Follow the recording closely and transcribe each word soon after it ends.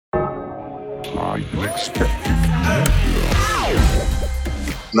Now,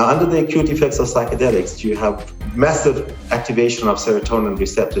 under the acute effects of psychedelics, you have massive activation of serotonin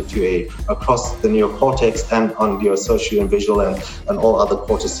receptor 2A across the neocortex and on your social and visual and all other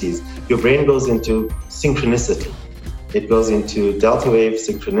cortices. Your brain goes into synchronicity. It goes into delta wave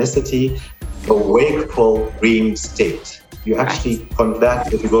synchronicity, a wakeful REM state. You actually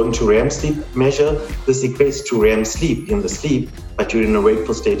convert, if you go into REM sleep measure, this equates to REM sleep in the sleep, but you're in a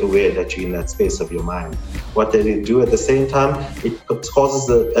wakeful state aware that you're in that space of your mind. What they do at the same time, it causes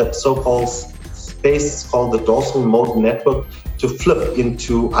a so-called space called the dorsal mode network to flip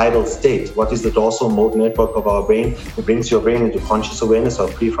into idle state. What is the dorsal mode network of our brain? It brings your brain into conscious awareness of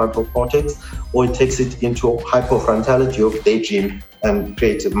prefrontal cortex, or it takes it into hypofrontality of daydream and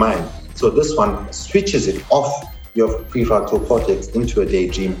creative mind. So this one switches it off your prefrontal cortex into a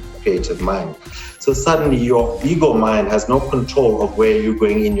daydream creative mind. So suddenly your ego mind has no control of where you're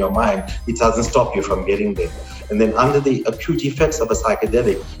going in your mind. It doesn't stop you from getting there. And then under the acute effects of a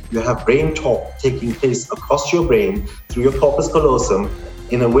psychedelic, you have brain talk taking place across your brain through your corpus callosum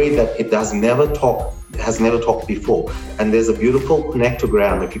in a way that it has never talked before. And there's a beautiful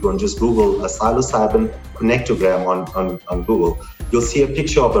connectogram. If you go and just Google a psilocybin connectogram on Google, you'll see a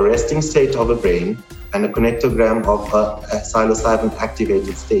picture of a resting state of a brain and a connectogram of a psilocybin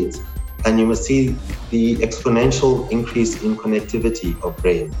activated states. And you must see the exponential increase in connectivity of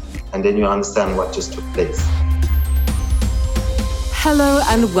brain. And then you understand what just took place. Hello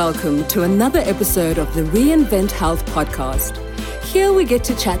and welcome to another episode of the Reinvent Health podcast. Here we get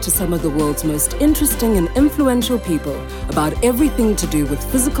to chat to some of the world's most interesting and influential people about everything to do with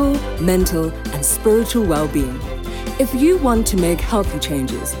physical, mental, and spiritual well-being. If you want to make healthy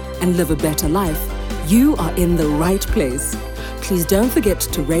changes and live a better life, you are in the right place. Please don't forget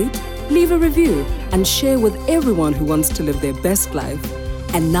to rate, leave a review, and share with everyone who wants to live their best life.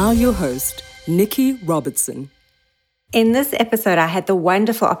 And now your host, Nikki Robertson. In this episode, I had the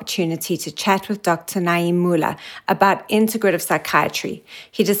wonderful opportunity to chat with Dr. Naim Moola about integrative psychiatry.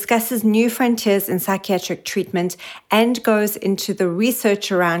 He discusses new frontiers in psychiatric treatment and goes into the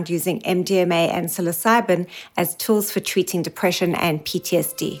research around using MDMA and psilocybin as tools for treating depression and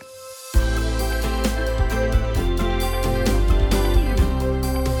PTSD.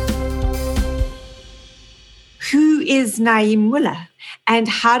 Who is Naim Moola? And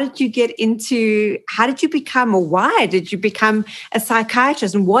how did you become a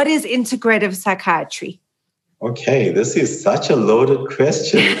psychiatrist? And what is integrative psychiatry? Okay, this is such a loaded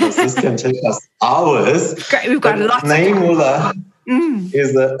question because this can take us hours. Great, we've got lots of time. Naim Moola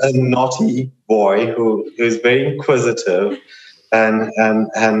is a naughty boy who is very inquisitive and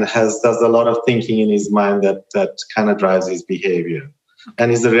does a lot of thinking in his mind that kind of drives his behavior.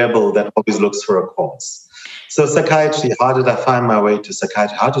 And he's a rebel that always looks for a cause. So psychiatry, how did I find my way to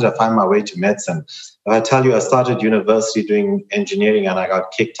psychiatry? How did I find my way to medicine? I tell you, I started university doing engineering and I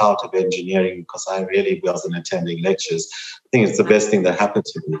got kicked out of engineering because I really wasn't attending lectures. I think it's the best thing that happened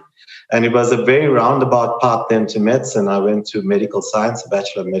to me. And it was a very roundabout path then to medicine. I went to medical science, a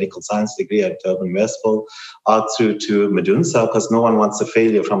Bachelor of Medical Science degree at Durban Westville, out through to Medunsa, because no one wants a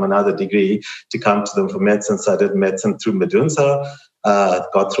failure from another degree to come to them for medicine. So I did medicine through Medunsa.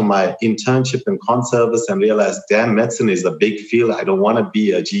 Got through my internship in conservice and realized, damn, medicine is a big field. I don't want to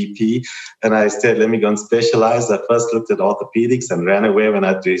be a GP. And I said, let me go and specialize. I first looked at orthopedics and ran away when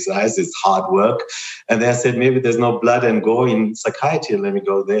I realized it's hard work. And then I said, maybe there's no blood and gore in psychiatry. Let me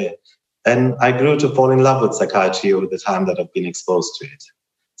go there. And I grew to fall in love with psychiatry over the time that I've been exposed to it.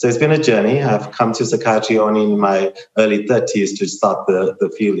 So it's been a journey. I've come to psychiatry only in my early 30s to start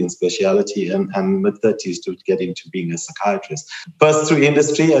the field in speciality and mid-30s to get into being a psychiatrist. First through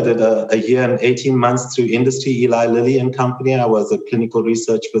industry, I did a year and 18 months through industry, Eli Lilly and Company. I was a clinical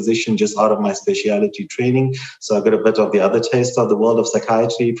research physician just out of my speciality training. So I got a bit of the other taste of the world of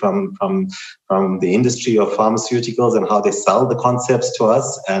psychiatry from the industry of pharmaceuticals and how they sell the concepts to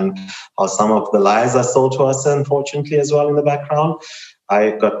us and how some of the lies are sold to us, unfortunately, as well in the background.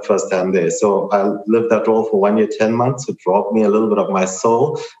 I got firsthand there. So I lived that role for 1 year, 10 months. It robbed me a little bit of my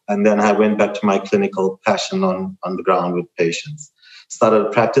soul. And then I went back to my clinical passion on the ground with patients.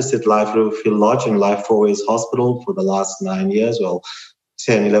 Started practice at Life Riverfield Lodge and Life Fourways Hospital for the last 9 years. Well,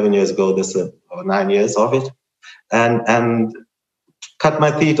 10, 11 years ago, this 9 years of it. And cut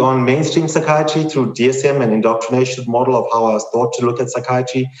my teeth on mainstream psychiatry through DSM and indoctrination model of how I was taught to look at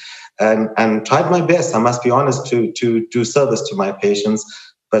psychiatry. And tried my best, I must be honest, to do service to my patients,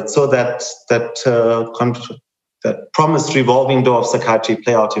 but so that promised revolving door of psychiatry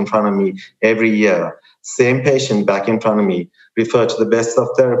play out in front of me every year. Same patient back in front of me, refer to the best of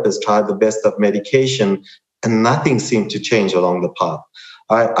therapists, try the best of medication, and nothing seemed to change along the path.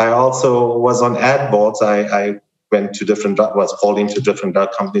 I also was on ad boards. I went to was called into different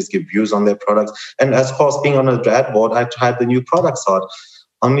drug companies, give views on their products. And as course, being on a ad board, I tried the new products out,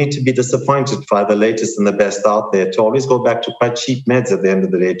 only to be disappointed by the latest and the best out there, to always go back to quite cheap meds at the end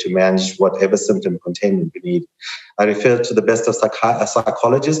of the day to manage whatever symptom containment we need. I referred to the best of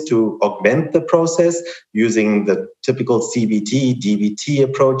psychologists to augment the process using the typical CBT, DBT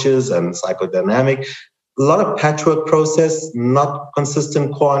approaches and psychodynamic. A lot of patchwork process, not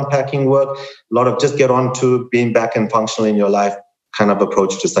consistent core unpacking work, a lot of just get on to being back and functional in your life kind of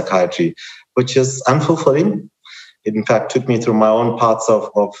approach to psychiatry, which is unfulfilling. It, in fact, took me through my own parts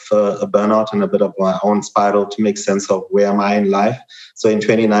of a burnout and a bit of my own spiral to make sense of where am I in life. So in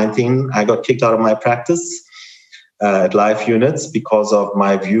 2019, I got kicked out of my practice at life units because of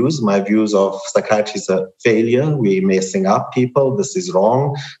my views. My views of psychiatry is a failure. We're messing up people. This is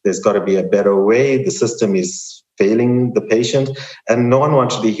wrong. There's got to be a better way. The system is failing the patient. And no one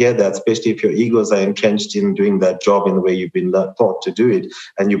wanted to hear that, especially if your egos are entrenched in doing that job in the way you've been taught to do it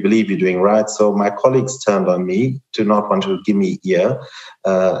and you believe you're doing right. So my colleagues turned on me to not want to give me ear.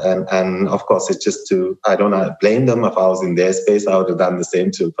 And of course, it's just I don't blame them. If I was in their space, I would have done the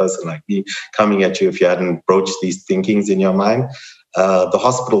same to a person like me coming at you if you hadn't broached these thinkings in your mind. The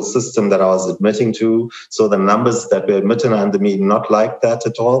hospital system that I was admitting to, so the numbers that were admitted under me, not like that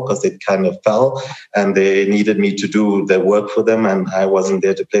at all, because it kind of fell and they needed me to do the work for them and I wasn't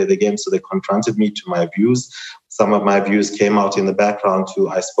there to play the game. So they confronted me to my views. Some of my views came out in the background too.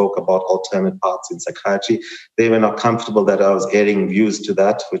 I spoke about alternate paths in psychiatry. They were not comfortable that I was airing views to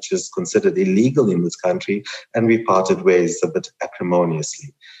that, which is considered illegal in this country. And we parted ways a bit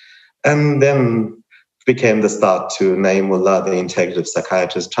acrimoniously. And then became the start to Naim Moola, the integrative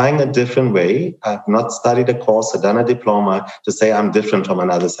psychiatrist, trying a different way. I've not studied a course or done a diploma to say I'm different from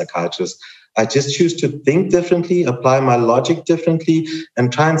another psychiatrist. I just choose to think differently, apply my logic differently,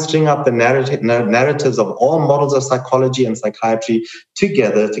 and try and string up the narratives of all models of psychology and psychiatry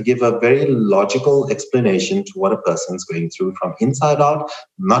together to give a very logical explanation to what a person's going through from inside out,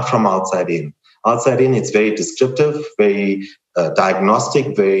 not from outside in. Outside in, it's very descriptive, very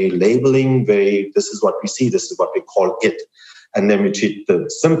diagnostic, very labeling, this is what we see, this is what we call it. And then we treat the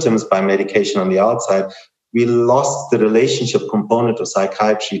symptoms by medication on the outside. We lost the relationship component of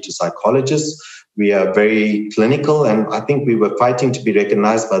psychiatry to psychologists. We are very clinical, and I think we were fighting to be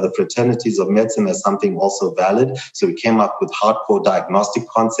recognized by the fraternities of medicine as something also valid. So we came up with hardcore diagnostic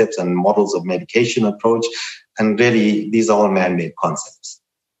concepts and models of medication approach. And really, these are all man-made concepts.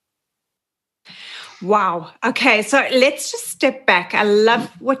 Wow. Okay, so let's just step back. I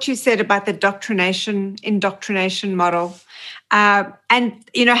love what you said about the indoctrination model. And,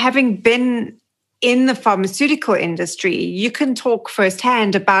 having been in the pharmaceutical industry, you can talk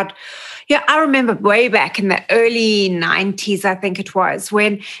firsthand about, I remember way back in the early 90s, I think it was,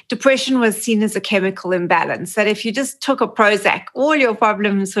 when depression was seen as a chemical imbalance, that if you just took a Prozac, all your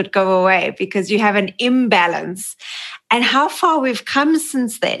problems would go away because you have an imbalance. And how far we've come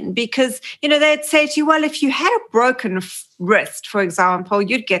since then, because, they'd say to you, well, if you had a broken wrist, for example,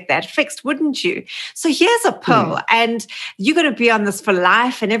 you'd get that fixed, wouldn't you? So here's a pill and you're going to be on this for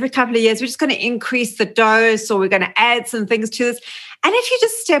life. And every couple of years, we're just going to increase the dose or we're going to add some things to this. And if you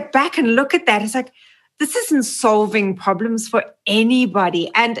just step back and look at that, it's like, this isn't solving problems for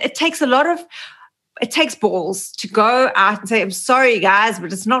anybody. And it takes balls to go out and say, I'm sorry, guys,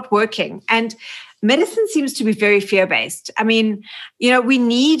 but it's not working. And medicine seems to be very fear-based. I mean, we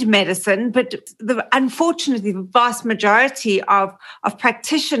need medicine, but unfortunately, the vast majority of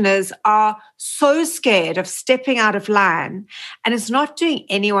practitioners are so scared of stepping out of line, and it's not doing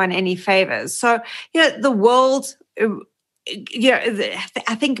anyone any favors. So, the world,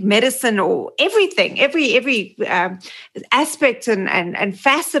 I think medicine or everything, every aspect and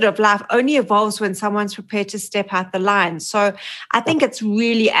facet of life only evolves when someone's prepared to step out the line. So I think it's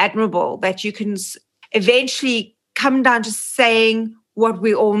really admirable that you can eventually come down to saying what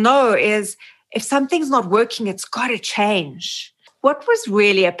we all know is, if something's not working, it's got to change. What was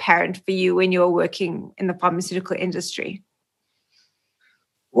really apparent for you when you were working in the pharmaceutical industry?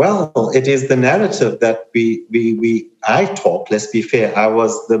 Well, it is the narrative that I talk, let's be fair. I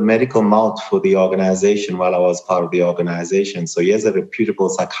was the medical mouth for the organization while I was part of the organization. So here's a reputable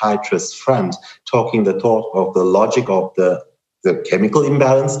psychiatrist front talking the talk of the logic of the chemical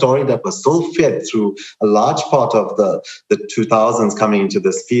imbalance story that was still fed through a large part of the 2000s coming into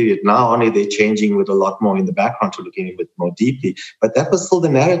this period. Now only they're changing with a lot more in the background to looking a bit more deeply. But that was still the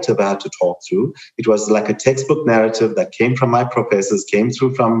narrative I had to talk through. It was like a textbook narrative that came from my professors, came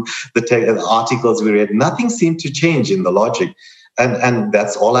through from the articles we read. Nothing seemed to change in the logic. And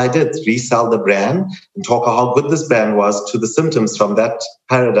that's all I did, resell the brand and talk about how good this brand was to the symptoms from that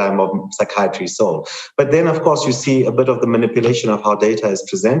paradigm of psychiatry sold. But then, of course, you see a bit of the manipulation of how data is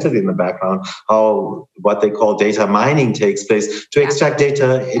presented in the background, how what they call data mining takes place to extract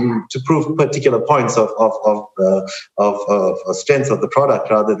data to prove particular points of strength of the product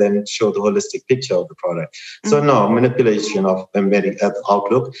rather than show the holistic picture of the product. So no, manipulation of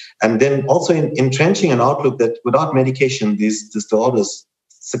outlook, and then also entrenching an outlook that without medication, these disorders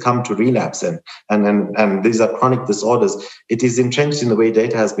succumb to relapse, and these are chronic disorders. It is entrenched in the way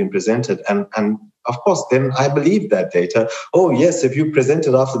data has been presented, and of course, then I believe that data. Oh yes, if you present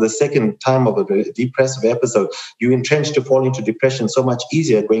it after the second time of a depressive episode, you entrench to fall into depression so much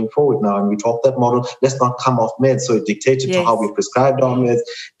easier going forward now. And we talk that model, let's not come off meds. So it dictated to how we prescribed our meds.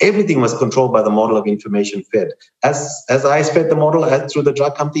 Everything was controlled by the model of information fed. As I fed the model through the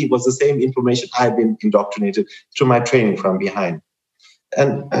drug company, it was the same information I've been indoctrinated through my training from behind.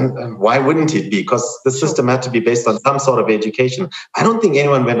 And why wouldn't it be? Because the system had to be based on some sort of education. I don't think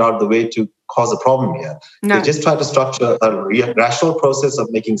anyone went out of the way to cause a problem here. No. They just tried to structure a rational process of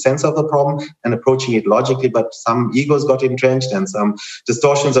making sense of the problem and approaching it logically, but some egos got entrenched and some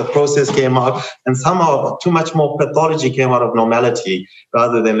distortions of process came out, and somehow too much more pathology came out of normality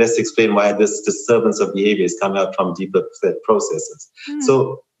rather than let's explain why this disturbance of behavior is coming out from deeper processes.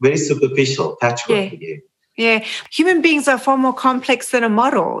 So very superficial patchwork behavior. Yeah, human beings are far more complex than a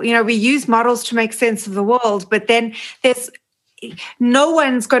model. We use models to make sense of the world, but then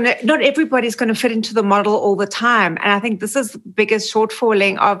not everybody's going to fit into the model all the time. And I think this is the biggest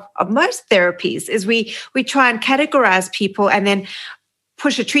shortfalling of most therapies is we try and categorize people and then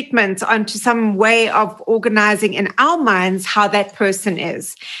push a treatment onto some way of organizing in our minds how that person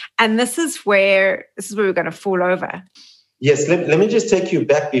is. And this is where we're going to fall over. Yes, let me just take you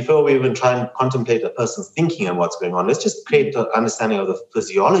back before we even try and contemplate a person's thinking and what's going on. Let's just create an understanding of the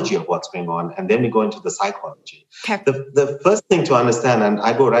physiology of what's going on, and then we go into the psychology. Okay. The first thing to understand, and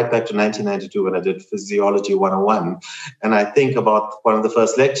I go right back to 1992 when I did Physiology 101, and I think about one of the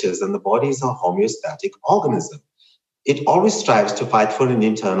first lectures, and the body is a homeostatic organism. It always strives to fight for an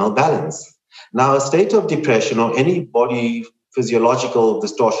internal balance. Now, a state of depression or any body physiological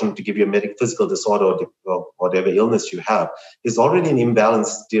distortion, to give you a physical disorder or whatever illness you have, is already an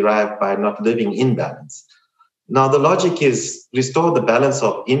imbalance derived by not living in balance. Now, the logic is restore the balance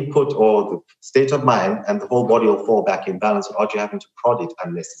of input or the state of mind, and the whole body will fall back in balance without you having to prod it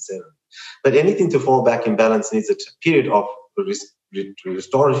unnecessarily. But anything to fall back in balance needs a period of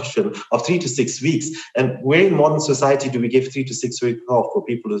restoration of 3 to 6 weeks. And where in modern society do we give 3 to 6 weeks off for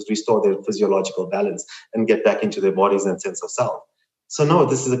people to restore their physiological balance and get back into their bodies and sense of self? So no,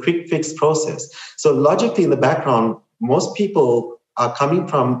 this is a quick fix process. So logically in the background, most people are coming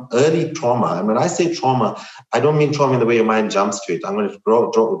from early trauma. And when I say trauma, I don't mean trauma in the way your mind jumps to it. I'm going to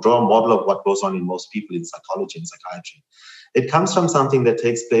draw a model of what goes on in most people in psychology and psychiatry. It comes from something that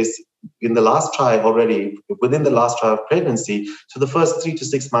takes place in the last trial already, within the last trial of pregnancy, to the first 3 to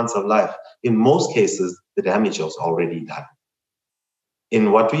 6 months of life. In most cases, the damage was already done.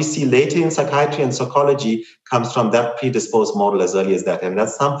 In what we see later in psychiatry and psychology comes from that predisposed model as early as that. And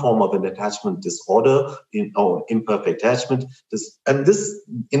that's some form of an attachment disorder or imperfect attachment. And this,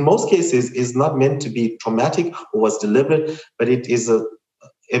 in most cases, is not meant to be traumatic or was deliberate, but it is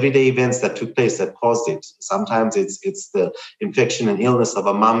everyday events that took place that caused it. Sometimes it's the infection and illness of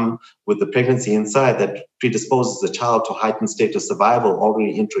a mom with the pregnancy inside that predisposes the child to heightened state of survival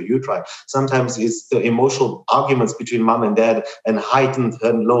already intra-uterine. Sometimes it's the emotional arguments between mom and dad and heightened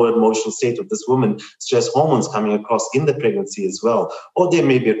and lower emotional state of this woman, stress hormones coming across in the pregnancy as well. Or there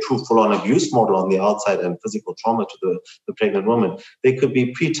may be a true full-on abuse model on the outside and physical trauma to the pregnant woman. There could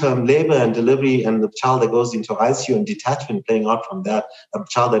be preterm labor and delivery and the child that goes into ICU and detachment playing out from that, a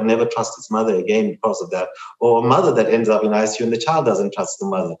child that never trusts its mother again because of that, or a mother that ends up in ICU and the child doesn't trust the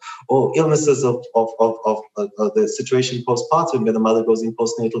mother, or illnesses of the situation postpartum where the mother goes in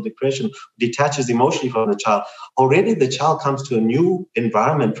postnatal depression, detaches emotionally from the child. Already the child comes to a new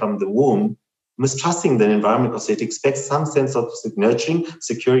environment from the womb, mistrusting the environment because it expects some sense of nurturing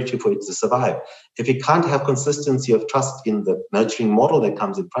security for it to survive. If it can't have consistency of trust in the nurturing model that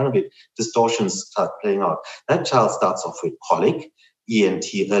comes in front of it, distortions start playing out. That child starts off with colic, ENT,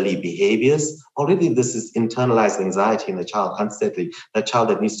 early behaviors. Already this is internalized anxiety in the child, unsettling. That child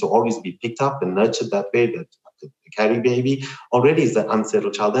that needs to always be picked up and nurtured that way, that carry baby, already is an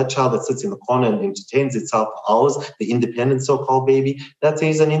unsettled child. That child that sits in the corner and entertains itself for hours, the independent so-called baby, that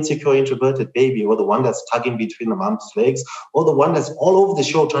is an insecure, introverted baby, or the one that's tugging between the mom's legs, or the one that's all over the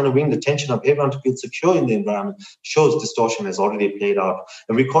show trying to win the attention of everyone to feel secure in the environment, shows distortion has already played out.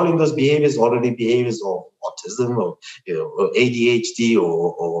 And we're calling those behaviors already behaviors of autism or ADHD,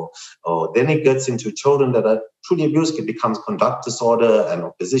 or then it gets into children that are truly abused. It becomes conduct disorder and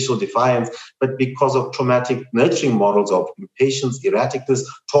oppositional defiance, but because of traumatic nurturing models of impatience, erraticness,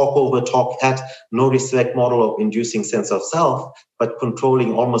 talk over, talk at, no respect model of inducing sense of self, but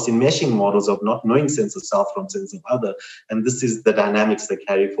controlling, almost enmeshing models of not knowing sense of self from sense of other. And this is the dynamics that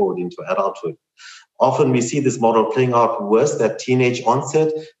carry forward into adulthood. Often we see this model playing out worse at teenage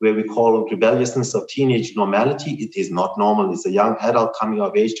onset, where we call rebelliousness of teenage normality. It is not normal. It's a young adult coming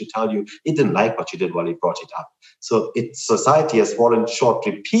of age to tell you he didn't like what you did while he brought it up. So society has fallen short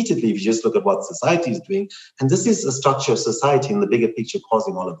repeatedly if you just look at what society is doing. And this is a structure of society in the bigger picture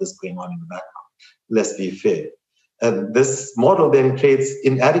causing all of this going on in the background. Let's be fair. And this model then creates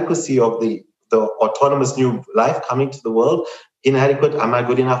inadequacy of the autonomous new life coming to the world. Inadequate, am I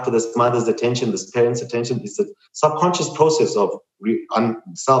good enough for this mother's attention, this parent's attention? It's a subconscious process of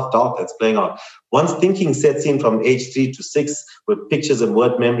self-doubt that's playing out. Once thinking sets in from age 3 to 6 with pictures and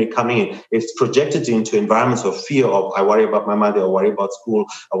word memory coming in, it's projected into environments of fear of, I worry about my mother, I worry about school,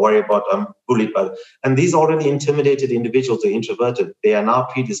 I worry about bullied. And these already intimidated individuals are introverted. They are now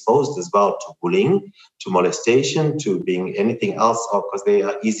predisposed as well to bullying, to molestation, to being anything else, because they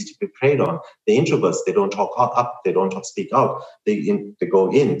are easy to be preyed on. The introverts, they don't talk up, they don't speak out, they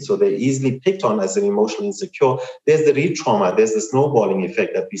go in. So they're easily picked on as an emotionally insecure. There's the re-trauma, there's the snowballing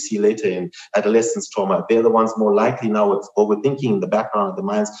effect that we see later in adolescence trauma. They're the ones more likely now with overthinking in the background of the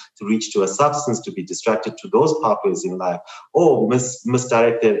minds to reach to a substance, to be distracted to those pathways in life, or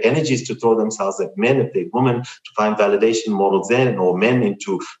misdirect their energies to throw themselves at men if they're women, to find validation models then, or men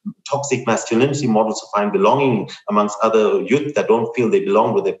into toxic masculinity models to find belonging amongst other youth that don't feel they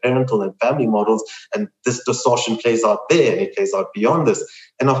belong with their parental and family models. And this distortion plays out there, and it plays out beyond this.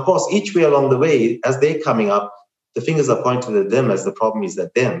 And of course, each way along the way, as they're coming up, the fingers are pointed at them as the problem is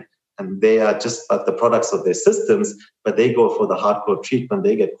at them. And they are just the products of their systems, but they go for the hardcore treatment.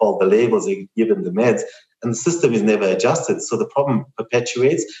 They get called the labels, they get given the meds, and the system is never adjusted. So the problem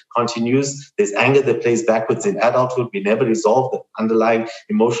perpetuates, continues. There's anger that plays backwards in adulthood. We never resolve the underlying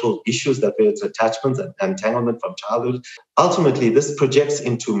emotional issues that were attachment and entanglement from childhood. Ultimately, this projects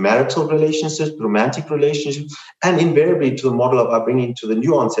into marital relationships, romantic relationships, and invariably to the model of upbringing to the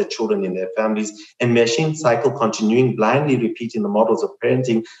new onset children in their families, enmeshing, cycle continuing, blindly repeating the models of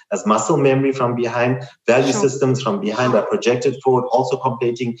parenting as muscle memory from behind, value systems from behind are projected forward, also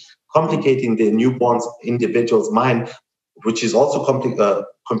complicating the newborn's individual's mind, which is also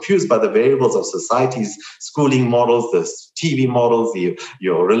confused by the variables of society's schooling models, the TV models,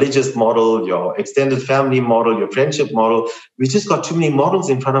 your religious model, your extended family model, your friendship model. We just got too many models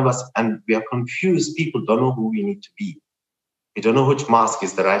in front of us, and we are confused. People don't know who we need to be. We don't know which mask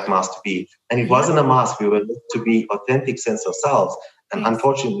is the right mask to be. And it wasn't a mask. We were to be authentic sense of selves. And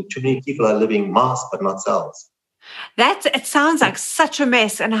unfortunately, too many people are living masks, but not selves. It sounds like such a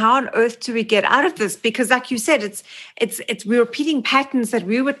mess. And how on earth do we get out of this? Because like you said, we're repeating patterns that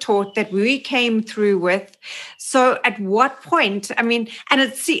we were taught, that we came through with. So at what point, and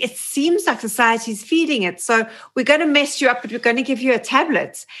it seems like society's feeding it. So we're going to mess you up, but we're going to give you a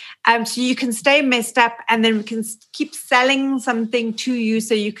tablet. So you can stay messed up, and then we can keep selling something to you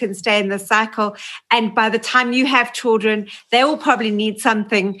so you can stay in the cycle. And by the time you have children, they will probably need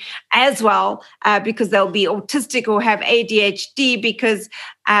something as well, because they'll be autistic or have ADHD, because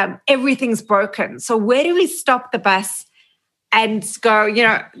everything's broken. So where do we stop the bus and go,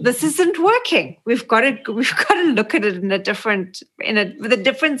 this isn't working? We've got to look at it with a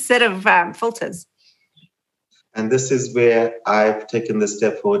different set of filters. And this is where I've taken this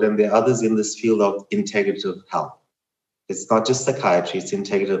step forward, and there are others in this field of integrative health. It's not just psychiatry; it's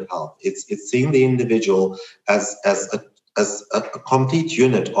integrative health. It's seeing the individual as a complete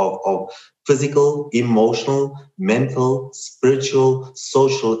unit of physical, emotional, mental, spiritual,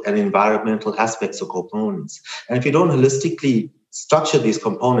 social, and environmental aspects or components. And if you don't holistically structure these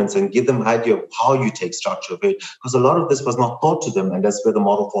components and give them an idea of how you take structure of it, because a lot of this was not taught to them, and that's where the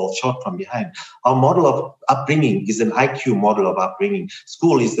model falls short from behind. Our model of upbringing is an IQ model of upbringing.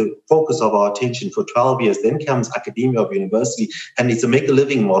 School is the focus of our attention for 12 years. Then comes academia of university, and it's a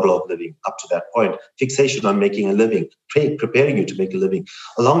make-a-living model of living up to that point. Fixation on making a living, preparing you to make a living.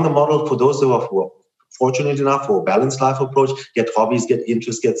 Along the model for those who are fortunate enough for a balanced life approach, get hobbies, get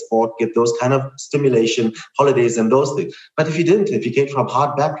interests, get sport, get those kind of stimulation, holidays and those things. But if you came from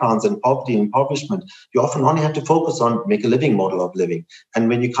hard backgrounds and poverty and impoverishment, you often only had to focus on make a living model of living. And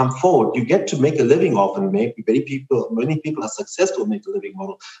when you come forward, you get to make a living often. Many people are successful make a living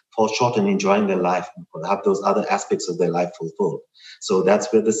model, fall short in enjoying their life and have those other aspects of their life fulfilled. So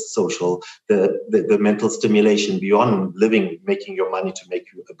that's where the social, the mental stimulation beyond living, making your money to make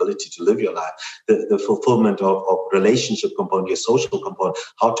you ability to live your life, the fulfillment of relationship component, your social component,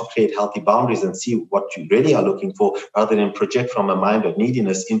 how to create healthy boundaries and see what you really are looking for rather than project from a mind of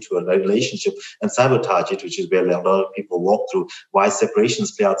neediness into a relationship and sabotage it, which is where a lot of people walk through. Why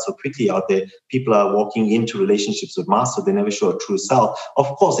separations play out so quickly out there. People are walking into relationships with masks, so they never show a true self. Of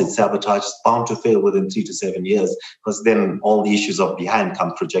course, it's sabotage. It's bound to fail within 3 to 7 years because then all the issues of behind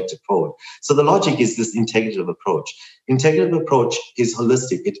come projected forward. So the logic is this integrative approach. Integrative approach is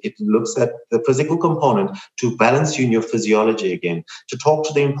holistic. It looks at the physical component to balance you in your physiology again, to talk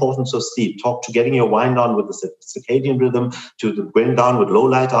to the importance of sleep, talk to getting your wind down with the circadian rhythm, to the wind down with low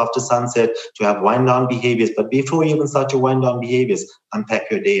light after sunset, to have wind down behaviors. But before you even start your wind down behaviors,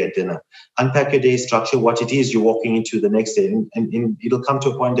 unpack your day at dinner. Unpack your day structure, what it is you're walking into the next day. And it'll come to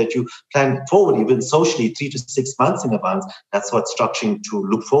a point that you plan forward, even socially, 3 to 6 months in advance. That's what structuring to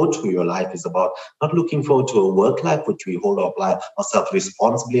look forward to your life is about. Not looking forward to a work life, which we hold ourselves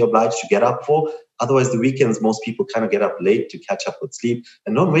responsibly obliged to get up for. Otherwise, the weekends, most people kind of get up late to catch up with sleep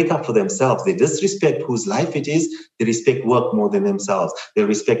and don't wake up for themselves. They disrespect whose life it is. They respect work more than themselves. They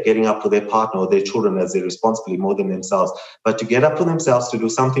respect getting up for their partner or their children as their responsibility more than themselves. But to get up for themselves, to do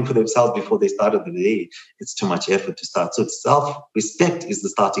something for themselves before they started the day, it's too much effort to start. So self-respect is the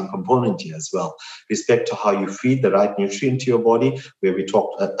starting component here as well. Respect to how you feed the right nutrient to your body, where we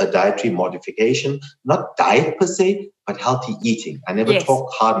talked a dietary modification, not diet per se, but healthy eating. I never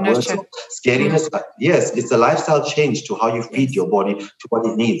talk hard words of scariness. Yes, it's a lifestyle change to how you feed your body to what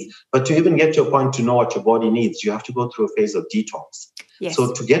it needs. But to even get to a point to know what your body needs, you have to go through a phase of detox. Yes.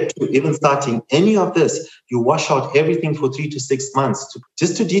 So to get to even starting any of this, you wash out everything for 3 to 6 months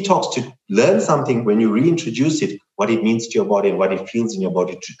just to detox, to learn something when you reintroduce it, what it means to your body and what it feels in your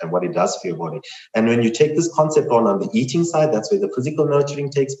body and what it does for your body. And when you take this concept on the eating side, that's where the physical nurturing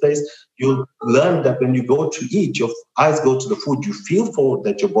takes place. You'll learn that when you go to eat, your eyes go to the food you feel for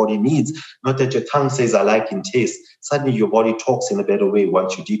that your body needs, not that your tongue says, I like in taste. Suddenly your body talks in a better way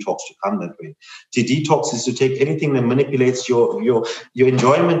once you detox to come that way. To detox is to take anything that manipulates your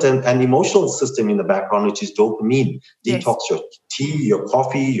enjoyment and emotional system in the background, which is dopamine. Detox your tea, your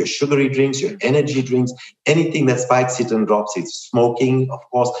coffee, your sugary drinks, your energy drinks, anything that spikes it and drops it. Smoking, of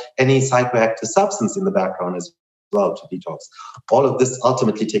course, any psychoactive substance in the background as well to detox. All of this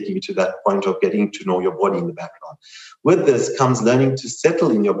ultimately taking you to that point of getting to know your body in the background. With this comes learning to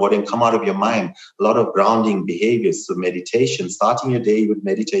settle in your body and come out of your mind. A lot of grounding behaviors, so meditation, starting your day with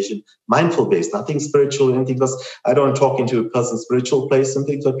meditation, mindful-based, nothing spiritual, anything else. I don't talk into a person's spiritual place and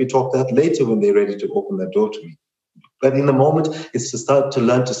things, but we talk that later when they're ready to open that door to me. But in the moment, it's to start to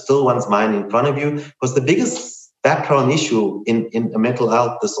learn to still one's mind in front of you, because the biggest background issue in a mental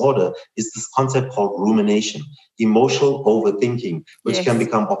health disorder is this concept called rumination, emotional overthinking, which can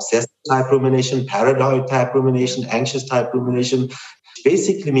become obsessive type rumination, paranoid type rumination, anxious type rumination.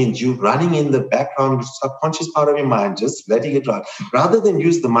 Basically means you running in the background, subconscious part of your mind, just letting it run, rather than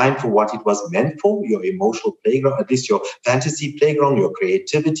use the mind for what it was meant for, your emotional playground, at least your fantasy playground, your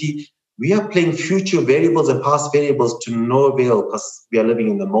creativity. We are playing future variables and past variables to no avail because we are living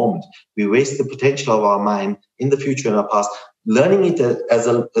in the moment. We waste the potential of our mind in the future and our past, learning it as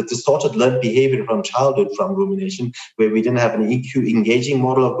a distorted learned behavior from childhood, from rumination, where we didn't have an EQ engaging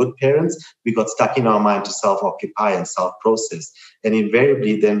model of good parents. We got stuck in our mind to self-occupy and self-process. And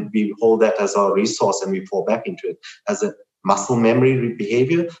invariably, then we hold that as our resource and we fall back into it as a muscle memory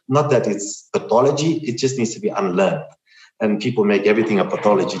behavior. Not that it's pathology, it just needs to be unlearned. And people make everything a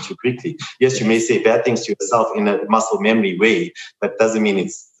pathology too quickly. Yes, you may say bad things to yourself in a muscle memory way, but doesn't mean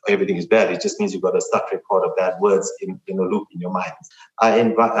everything is bad. It just means you've got a stuck record of bad words in a loop in your mind. I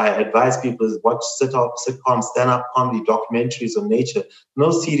advise people to watch sitcoms, stand-up comedy, documentaries on nature,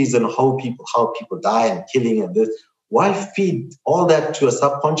 no series on how people die and killing and this. Why feed all that to a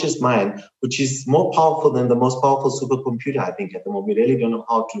subconscious mind, which is more powerful than the most powerful supercomputer, I think, at the moment. We really don't know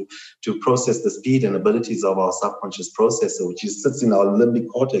how to process the speed and abilities of our subconscious processor, which sits in our limbic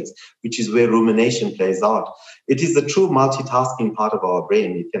cortex, which is where rumination plays out. It is the true multitasking part of our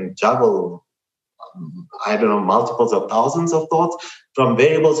brain. It can juggle I don't know, multiples of thousands of thoughts, from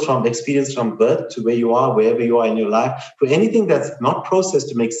variables from experience from birth to where you are, wherever you are in your life, to anything that's not processed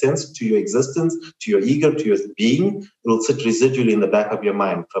to make sense to your existence, to your ego, to your being. It will sit residually in the back of your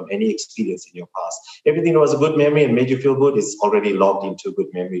mind from any experience in your past. Everything that was a good memory and made you feel good is already logged into a good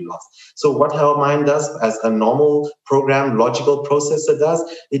memory loss. So what our mind does, as a normal programmed logical processor does,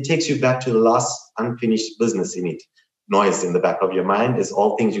 it takes you back to the last unfinished business in it. Noise in the back of your mind is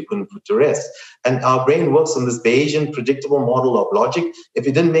all things you couldn't put to rest. And our brain works on this Bayesian predictable model of logic. If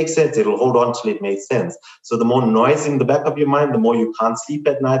it didn't make sense, it'll hold on till it made sense. So the more noise in the back of your mind, the more you can't sleep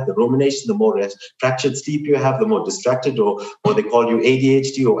at night, the rumination, the more fractured sleep you have, the more distracted, or they call you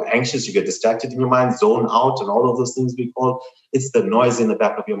ADHD or anxious, you get distracted in your mind, zone out, and all of those things we call. It's the noise in the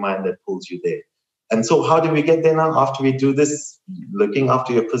back of your mind that pulls you there. And so how do we get there now? After we do this, looking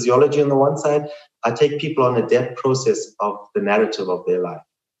after your physiology on the one side, I take people on a depth process of the narrative of their life.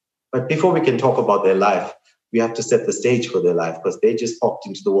 But before we can talk about their life, we have to set the stage for their life, because they just popped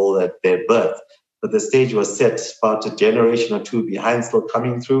into the world at their birth. But the stage was set about a generation or two behind, still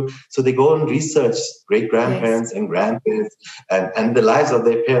coming through. So they go and research great-grandparents and grandparents and the lives of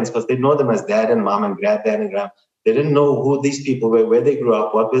their parents, because they know them as dad and mom and granddad and grandma. They didn't know who these people were, where they grew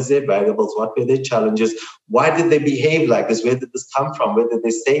up, what was their variables, what were their challenges, why did they behave like this, where did this come from, where did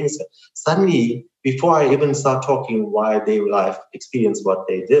they stay? Suddenly, before I even start talking why their life experienced what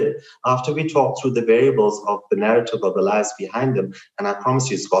they did, after we talk through the variables of the narrative of the lives behind them, and I promise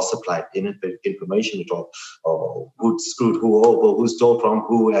you it's gossip like information we talk, who screwed who over, who stole from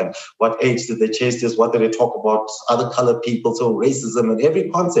who, and what age did they chase this, what did they talk about other colored people, so racism and every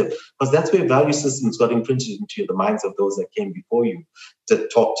concept, because that's where value systems got imprinted into the minds of those that came before you,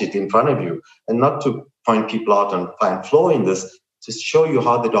 that talked it in front of you, and not to point people out and find flaw in this, to show you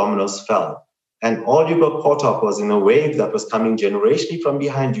how the dominoes fell. And all you got caught up was in a wave that was coming generationally from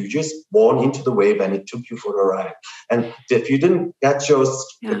behind you, just born into the wave, and it took you for a ride. And if you didn't catch your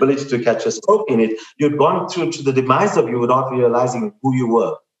ability to catch a stroke in it, you'd gone through to the demise of you without realizing who you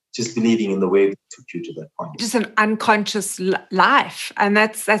were, just believing in the wave that took you to that point. Just an unconscious life. And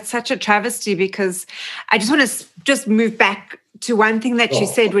that's such a travesty, because I just want to just move back to one thing that you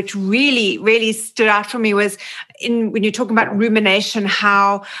said, which really, really stood out for me, was when you're talking about rumination,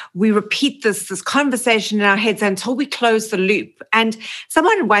 how we repeat this conversation in our heads until we close the loop. And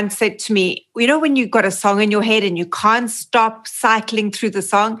someone once said to me, you know, when you've got a song in your head and you can't stop cycling through the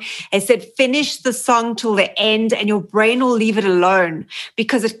song, they said, finish the song till the end and your brain will leave it alone,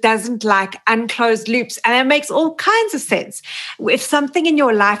 because it doesn't like unclosed loops. And that makes all kinds of sense. If something in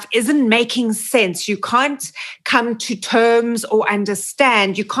your life isn't making sense, you can't come to terms or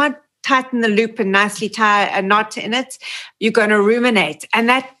understand, you can't tighten the loop and nicely tie a knot in it, you're going to ruminate. And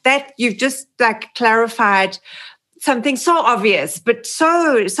that you've just like clarified something so obvious, but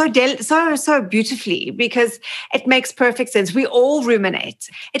so beautifully, because it makes perfect sense. We all ruminate.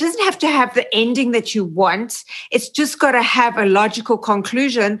 It doesn't have to have the ending that you want. It's just got to have a logical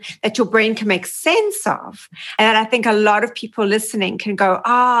conclusion that your brain can make sense of. And I think a lot of people listening can go,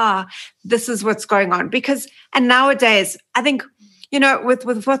 this is what's going on. And nowadays, I think, you know,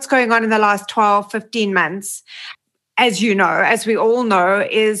 with what's going on in the last 12, 15 months, as you know, as we all know,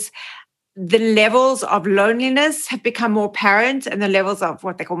 is the levels of loneliness have become more apparent, and the levels of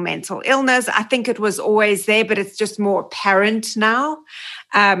what they call mental illness. I think it was always there, but it's just more apparent now.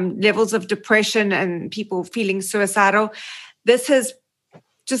 Levels of depression and people feeling suicidal. This has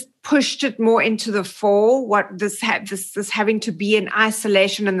just pushed it more into the fore, what this having to be in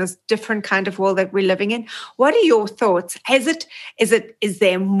isolation in this different kind of world that we're living in. What are your thoughts? Is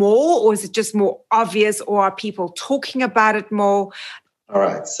there more, or is it just more obvious, or are people talking about it more? All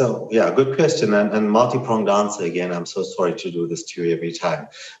right. So, good question and multi-pronged answer again. I'm so sorry to do this to you every time.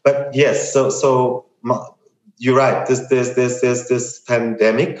 But yes, so you're right. There's this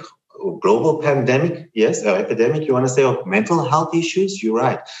pandemic, global pandemic, yes, or epidemic, you want to say, of mental health issues. You're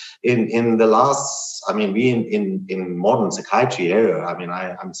right. In the last, we in modern psychiatry area,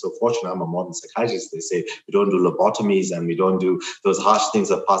 I'm so fortunate, I'm a modern psychiatrist. They say we don't do lobotomies and we don't do those harsh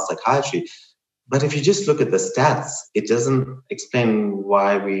things of past psychiatry. But if you just look at the stats, it doesn't explain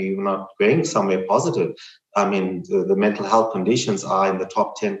why we're not going somewhere positive. The mental health conditions are in the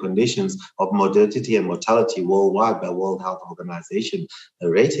top 10 conditions of morbidity and mortality worldwide by World Health Organization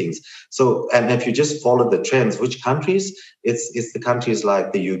ratings. So, and if you just follow the trends, which countries? It's the countries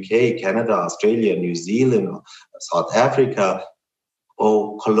like the UK, Canada, Australia, New Zealand, South Africa,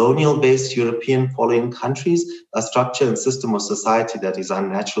 or colonial-based European following countries, a structure and system of society that is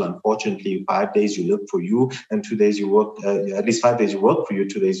unnatural. Unfortunately, 5 days you live for you and 2 days you work, at least 5 days you work for you,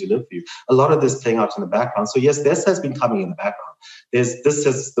 2 days you live for you. A lot of this playing out in the background. So yes, this has been coming in the background. This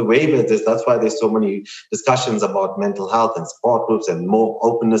is the wave of this. That's why there's so many discussions about mental health and support groups and more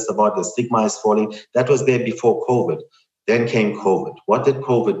openness about the stigma is falling. That was there before COVID. Then came COVID. What did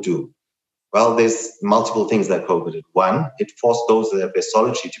COVID do? Well, there's multiple things that COVID did. One, it forced those that were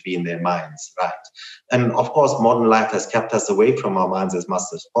solitary to be in their minds, right? And of course, modern life has kept us away from our minds as much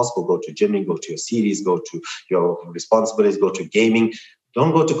as possible. Go to gymming, go to your series, go to your responsibilities, go to gaming.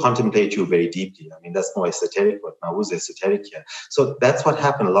 Don't go to contemplate you very deeply. I mean, that's more esoteric, but now who's esoteric here? So that's what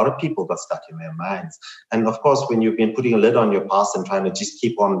happened. A lot of people got stuck in their minds. And of course, when you've been putting a lid on your past and trying to just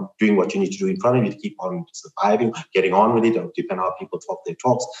keep on doing what you need to do in front of you to keep on surviving, getting on with it, or depending on how people talk their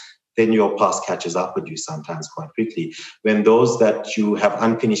talks, then your past catches up with you sometimes quite quickly. When those that you have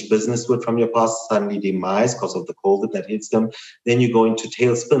unfinished business with from your past suddenly demise because of the COVID that hits them, then you go into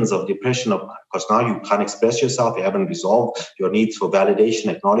tailspins of depression, because now you can't express yourself, you haven't resolved your needs for validation,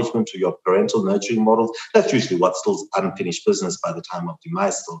 acknowledgement to your parental nurturing models. That's usually what's still unfinished business by the time of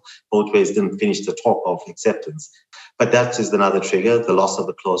demise. So both ways didn't finish the talk of acceptance. But that is another trigger, the loss of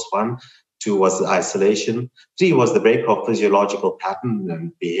the close one. 2 was the isolation. 3 was the break of physiological pattern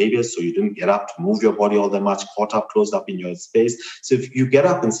and behavior. So you didn't get up to move your body all that much, caught up, closed up in your space. So if you get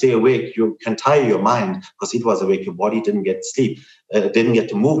up and stay awake, you can tire your mind because it was awake. Your body didn't get sleep, didn't get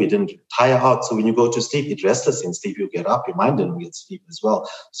to move. It didn't tire out. So when you go to sleep, it's restless in sleep. You get up, your mind didn't get sleep as well.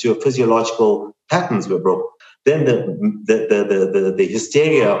 So your physiological patterns were broken. Then the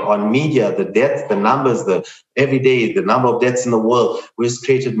hysteria on media, the deaths, the numbers, the every day, the number of deaths in the world, which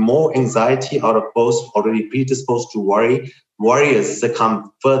created more anxiety out of those already predisposed to worry. Warriors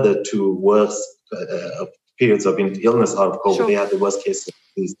succumb further to worse periods of illness out of COVID. Sure. They had the worst case of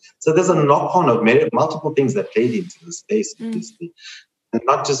disease. So there's a knock-on of multiple things that played into the space, obviously. And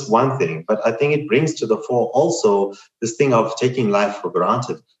not just one thing, but I think it brings to the fore also this thing of taking life for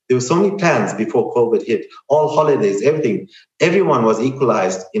granted. There were so many plans before COVID hit, all holidays, everything. Everyone was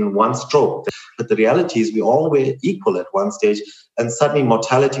equalized in one stroke. But the reality is we all were equal at one stage, and suddenly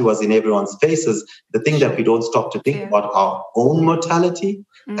mortality was in everyone's faces. The thing that we don't stop to think about our own mortality,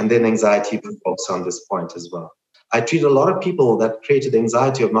 and then anxiety provokes on this point as well. I treat a lot of people that created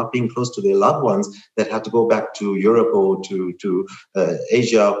anxiety of not being close to their loved ones that had to go back to Europe or to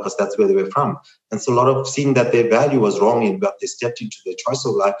Asia because that's where they were from. And so a lot of seeing that their value was wrong in what they stepped into their choice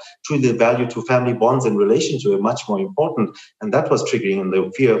of life, truly the value to family bonds and relationships were much more important. And that was triggering, and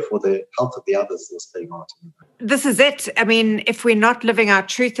the fear for the health of the others was playing out. This is it. I mean, if we're not living our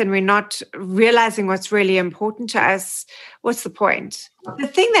truth and we're not realizing what's really important to us, what's the point? The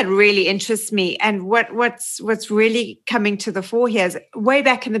thing that really interests me and what's really coming to the fore here is way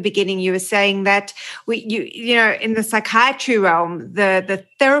back in the beginning, you were saying that you know, in the psychiatry realm, the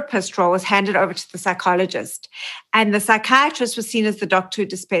therapist role was handed over to the psychologist, and the psychiatrist was seen as the doctor who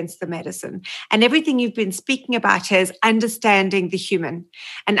dispensed the medicine. And everything you've been speaking about here is understanding the human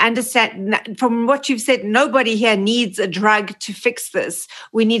and understand. From what you've said, nobody here needs a drug to fix this.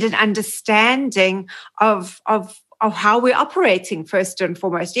 We need an understanding of how we're operating first and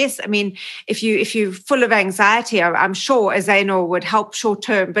foremost. Yes, I mean, if you're full of anxiety, I'm sure a Zainor would help short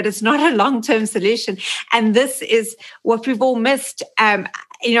term, but it's not a long-term solution. And this is what we've all missed.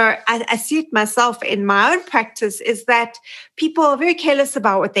 You know, I see it myself in my own practice, is that people are very careless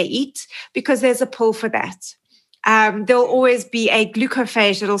about what they eat because there's a pill for that. There'll always be a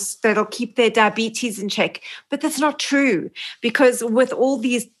glucophage that'll keep their diabetes in check, but that's not true, because with all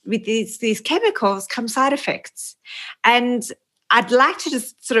these chemicals come side effects. And I'd like to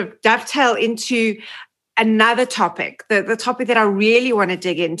just sort of dovetail into another topic. The topic that I really want to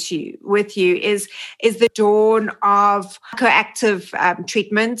dig into with you is the dawn of psychoactive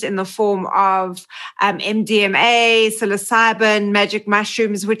treatment in the form of MDMA, psilocybin, magic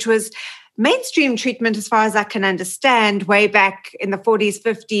mushrooms, which was mainstream treatment, as far as I can understand, way back in the 40s,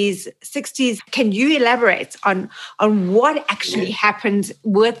 50s, 60s. Can you elaborate on what actually happened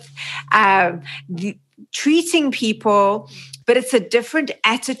with treating people? But it's a different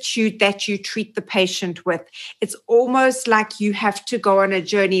attitude that you treat the patient with. It's almost like you have to go on a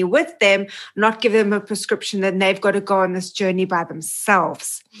journey with them, not give them a prescription, then they've got to go on this journey by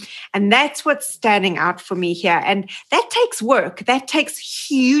themselves. And that's what's standing out for me here. And that takes work. That takes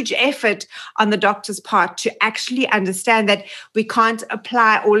huge effort on the doctor's part to actually understand that we can't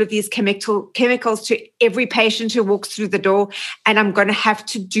apply all of these chemicals to every patient who walks through the door, and I'm going to have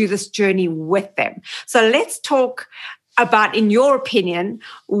to do this journey with them. So let's talk about, in your opinion,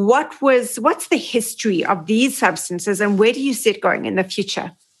 what's the history of these substances and where do you see it going in the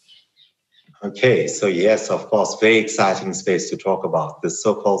future? Okay, so yes, of course, very exciting space to talk about, the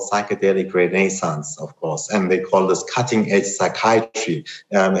so-called psychedelic renaissance, of course, and they call this cutting-edge psychiatry.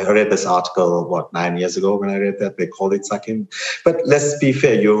 I read this article, 9 years ago when I read that, they called it psychedelic. But let's be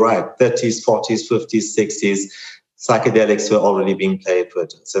fair, you're right, 30s, 40s, 50s, 60s, psychedelics were already being played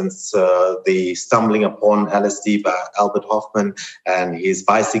with since the stumbling upon LSD by Albert Hofmann and his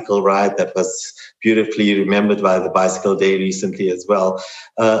bicycle ride that was beautifully remembered by the Bicycle Day recently as well.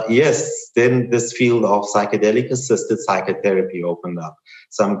 Yes, then this field of psychedelic-assisted psychotherapy opened up.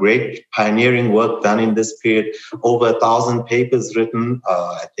 Some great pioneering work done in this period, over 1,000 papers written,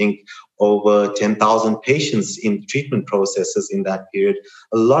 I think over 10,000 patients in treatment processes in that period,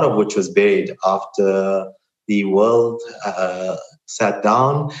 a lot of which was buried after the world sat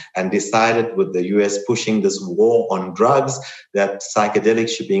down and decided, with the US pushing this war on drugs, that psychedelics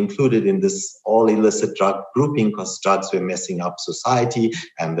should be included in this all illicit drug grouping because drugs were messing up society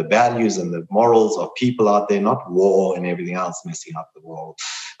and the values and the morals of people out there, not war and everything else messing up the world.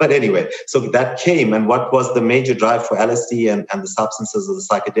 But anyway, so that came, and what was the major drive for LSD and the substances of the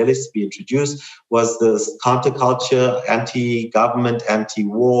psychedelics to be introduced was this counterculture, anti-government,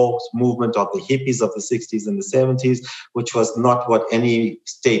 anti-war movement of the hippies of the 60s and the 70s, which was not what any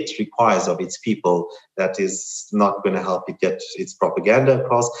state requires of its people. That is not going to help it get its propaganda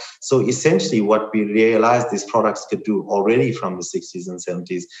across. So essentially what we realized these products could do already from the 60s and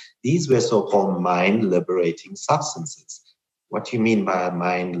 70s, these were so-called mind-liberating substances. What do you mean by a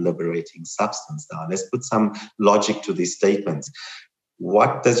mind-liberating substance? Now, let's put some logic to these statements.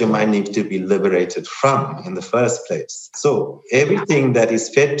 What does your mind need to be liberated from in the first place? So everything that is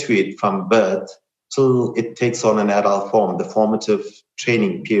fed to it from birth till it takes on an adult form, the formative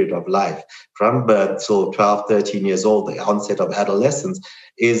training period of life, from birth till 12, 13 years old, the onset of adolescence,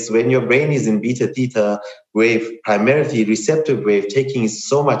 is when your brain is in beta theta wave, primarily receptive wave, taking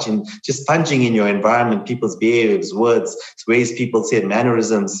so much in, just sponging in your environment, people's behaviors, words, ways people say,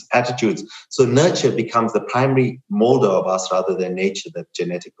 mannerisms, attitudes. So nurture becomes the primary molder of us rather than nature, that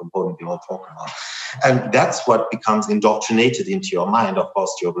genetic component we all talk about. And that's what becomes indoctrinated into your mind. Of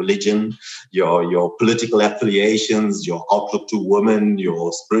course, your religion, your political affiliations, your outlook to women,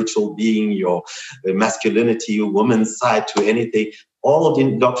 your spiritual being, your masculinity, your woman's side to anything, all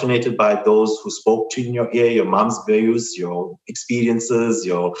indoctrinated by those who spoke to you in your ear, your mom's views, your experiences,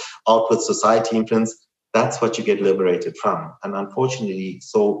 your outward society influence. That's what you get liberated from. And unfortunately,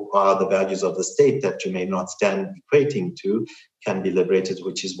 so are the values of the state that you may not stand equating to can be liberated,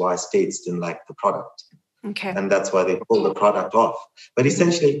 which is why states didn't like the product. Okay. And that's why they pulled the product off. But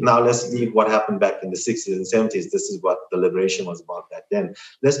essentially, now let's leave what happened back in the 60s and 70s. This is what the liberation was about back then.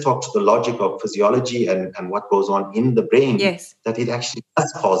 Let's talk to the logic of physiology and what goes on in the brain, yes, that it actually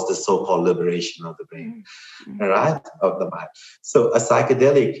does cause the so-called liberation of the brain, right, of the mind. So a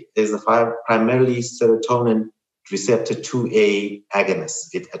psychedelic is primarily serotonin receptor 2A agonist.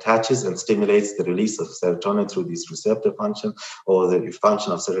 It attaches and stimulates the release of serotonin through these receptor function or the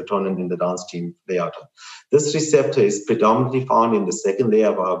function of serotonin in the downstream layout. This receptor is predominantly found in the second layer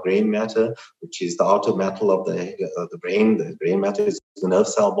of our brain matter, which is the outer mantle of the brain. The brain matter is the nerve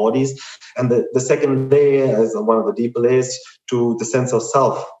cell bodies. And the second layer is one of the deeper layers to the sense of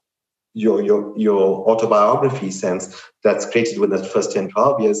self, your autobiography sense that's created within the first 10,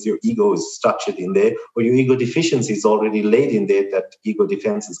 12 years. Your ego is structured in there, or your ego deficiency is already laid in there, that ego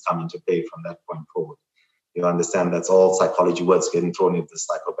defenses come into play from that point forward. You understand, that's all psychology words getting thrown into the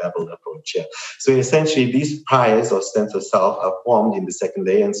psychobabble approach here. So essentially, these priors or sense of self are formed in the second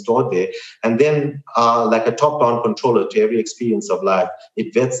layer and stored there. And then like a top-down controller to every experience of life,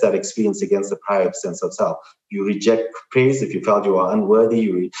 it vets that experience against the prior sense of self. You reject praise if you felt you are unworthy.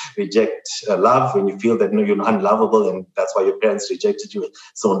 You reject love when you feel that no, you're unlovable, and that's why your parents rejected you.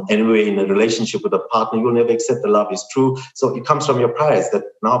 So anyway, in a relationship with a partner, you'll never accept the love is true. So it comes from your priors that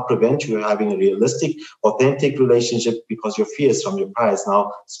now prevent you having a realistic, authentic relationship, because your fears from your priors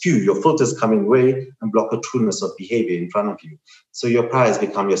now skew. Your filters come in way and block a trueness of behavior in front of you. So your priors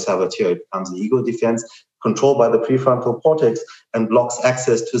become your saboteur. It becomes the ego defense, controlled by the prefrontal cortex, and blocks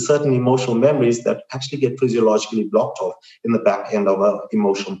access to certain emotional memories that actually get physiologically blocked off in the back end of an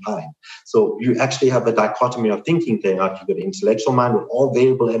emotional mind. So you actually have a dichotomy of thinking playing out. You've got the intellectual mind with all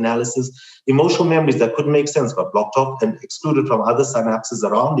variable analysis, emotional memories that couldn't make sense got blocked off and excluded from other synapses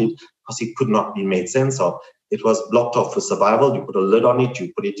around it because it could not be made sense of. it was blocked off for survival. You put a lid on it,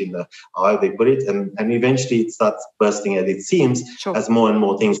 you put it in however they put it, and eventually it starts bursting at its seams as more and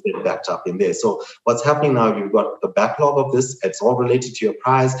more things get backed up in there. So what's happening now, you've got the backlog of this, it's all related to your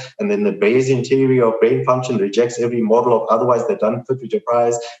prize, and then the Bayesian interior of brain function rejects every model of otherwise that doesn't fit with your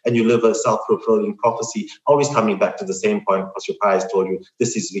prize, and you live a self-fulfilling prophecy, always coming back to the same point because your prize told you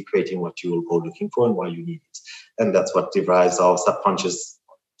this is recreating what you will go looking for and why you need it. And that's what derives our subconscious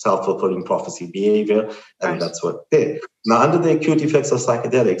self-fulfilling prophecy behavior, and that's what they. Now, under the acute effects of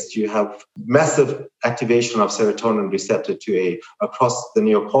psychedelics, you have massive activation of serotonin receptor 2A across the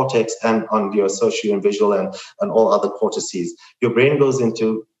neocortex and on your social and visual and all other cortices. Your brain goes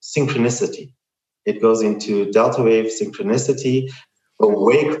into synchronicity. It goes into delta wave synchronicity, a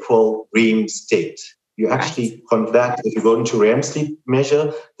wakeful REM state. You actually convert, if you go into REM sleep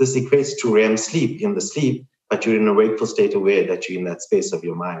measure, this equates to REM sleep in the sleep, but you're in a wakeful state aware that you're in that space of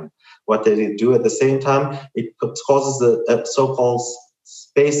your mind. What they do at the same time, it causes a so-called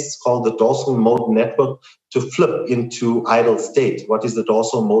space called the dorsal mode network to flip into idle state. What is the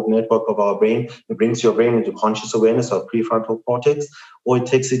dorsal mode network of our brain? It brings your brain into conscious awareness of prefrontal cortex, or it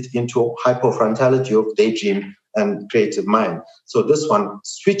takes it into hypofrontality of daydream and creative mind. So this one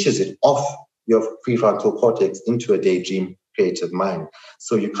switches it off your prefrontal cortex into a daydream creative mind.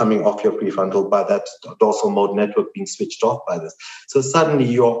 So you're coming off your prefrontal by that dorsal mode network being switched off by this. So suddenly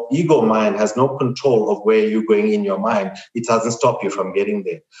your ego mind has no control of where you're going in your mind. It doesn't stop you from getting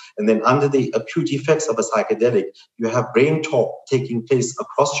there. And then under the acute effects of a psychedelic, you have brain talk taking place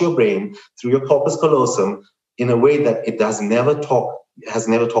across your brain through your corpus callosum in a way that it has never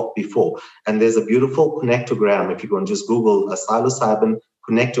talked before. And there's a beautiful connectogram. If you go and just Google a psilocybin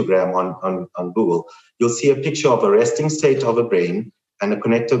connectogram on Google, you'll see a picture of a resting state of a brain and a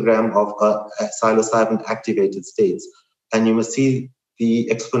connectogram of a psilocybin activated states. And you must see the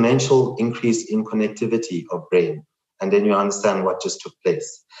exponential increase in connectivity of brain. And then you understand what just took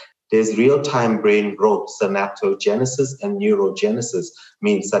place. There's real-time brain growth, synaptogenesis and neurogenesis.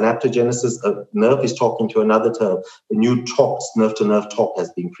 Means synaptogenesis, a nerve is talking to another nerve. A new talk, nerve-to-nerve talk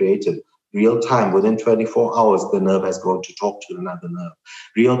has been created. Real time, within 24 hours, the nerve has grown to talk to another nerve.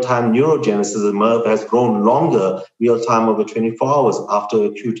 Real time neurogenesis, the nerve has grown longer, real time over 24 hours after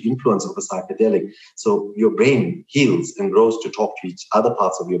acute influence of a psychedelic. So your brain heals and grows to talk to each other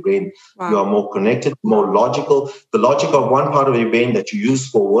parts of your brain. Wow. You are more connected, more logical. The logic of one part of your brain that you use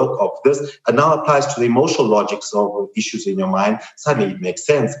for work of this, and now applies to the emotional logics of issues in your mind. Suddenly it makes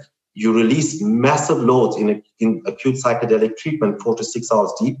sense. You release massive loads in acute psychedelic treatment, 4 to 6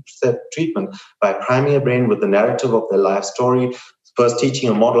 hours deep set treatment, by priming a brain with the narrative of their life story, first teaching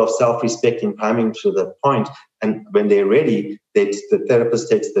a model of self-respect and priming to that point. And when they're ready, the therapist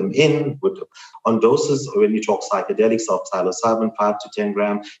takes them in on doses, when you talk psychedelics of psilocybin, 5 to 10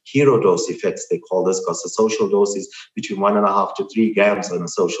 gram, hero dose effects, they call this, because the social dose is between 1.5 to 3 grams on a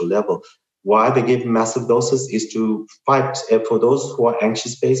social level. Why they give massive doses is to fight for those who are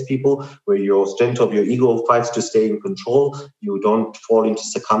anxious-based people, where your strength of your ego fights to stay in control. You don't fall into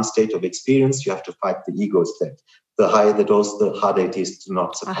succumb state of experience. You have to fight the ego state. The higher the dose, the harder it is to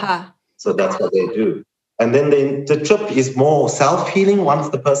not succumb. So that's what they do. And then the trip is more self-healing. Once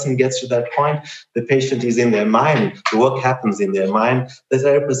the person gets to that point, the patient is in their mind. The work happens in their mind. The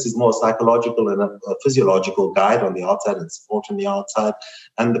therapist is more psychological and a physiological guide on the outside and support on the outside.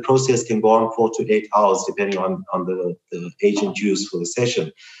 And the process can go on 4 to 8 hours, depending on the agent used for the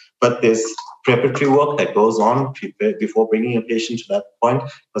session. But there's preparatory work that goes on before bringing a patient to that point,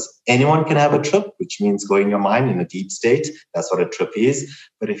 because anyone can have a trip, which means going your mind in a deep state. That's what a trip is.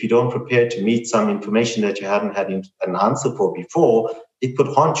 But if you don't prepare to meet some information that you haven't had an answer for before, it could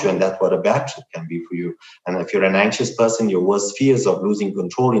haunt you, and that's what a bad trip can be for you. And if you're an anxious person, your worst fears of losing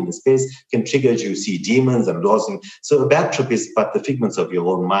control in the space can trigger you see demons and losing. So a bad trip is but the figments of your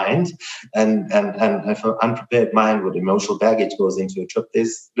own mind. And if an unprepared mind with emotional baggage goes into a trip,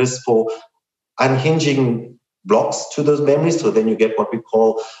 there's risk for unhinging blocks to those memories. So then you get what we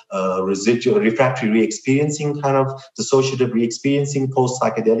call residual refractory re-experiencing, kind of dissociative re-experiencing,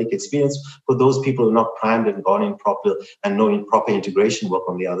 post-psychedelic experience for those people who are not primed and gone in proper and knowing proper integration work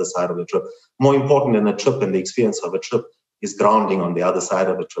on the other side of the trip. More important than a trip and the experience of a trip is grounding on the other side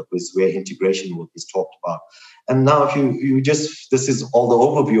of a trip, is where integration work is talked about. And now if you just, this is all the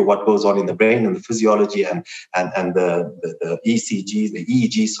overview of what goes on in the brain and the physiology and the ECG, the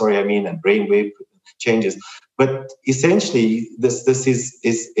EEG, and brainwave changes. But essentially, this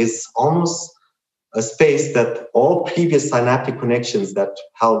is almost a space that all previous synaptic connections that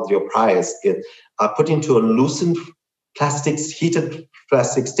held your priors are put into a loosened heated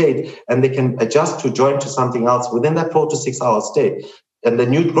plastic state, and they can adjust to join to something else within that 4 to 6 hour state. And the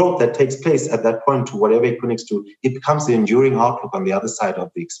new growth that takes place at that point to whatever it connects to, it becomes the enduring outlook on the other side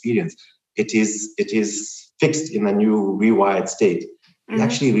of the experience. It is fixed in a new rewired state. You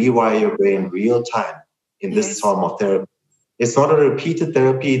actually rewire your brain real time in this form of therapy. It's not a repeated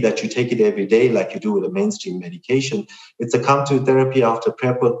therapy that you take it every day like you do with a mainstream medication. It's a come-to therapy after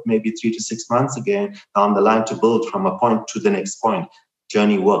prep with maybe 3 to 6 months again down the line to build from a point to the next point.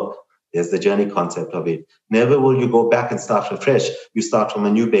 Journey work. There's the journey concept of it. Never will you go back and start afresh. You start from a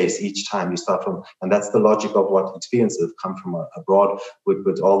new base each time. You start from, and that's the logic of what experiences have come from abroad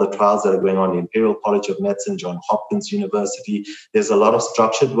with all the trials that are going on in Imperial College of Medicine, Johns Hopkins University. There's a lot of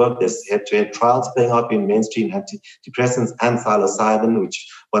structured work. There's head-to-head trials playing out in mainstream antidepressants and psilocybin, which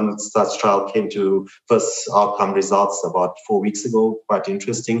one such trial came to first outcome results about 4 weeks ago. Quite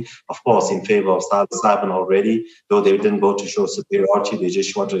interesting. Of course, in favor of psilocybin already, though they didn't go to show superiority. They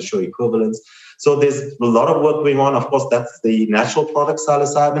just wanted to show equivalence. So there's a lot of work going on. Of course, that's the natural product,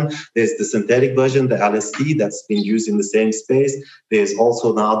 psilocybin. There's the synthetic version, the LSD, that's been used in the same space. There's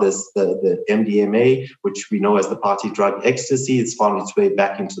also now the MDMA, which we know as the party drug ecstasy. It's found its way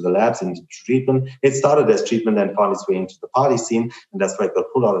back into the labs, into treatment. It started as treatment and found its way into the party scene. And that's why it got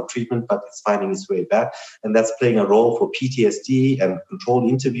pulled out of treatment, but it's finding its way back. And that's playing a role for PTSD and controlled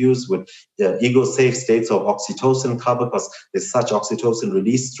interviews with ego-safe states of oxytocin cover, because there's such oxytocin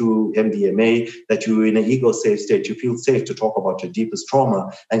released through MDMA that you're in an ego-safe state. You feel safe to talk about your deepest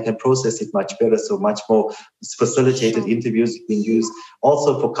trauma and can process it much better. So much more facilitated interviews being used.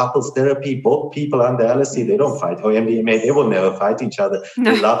 Also for couples therapy, both people under LSD, they don't fight. Or MDMA, they will never fight each other.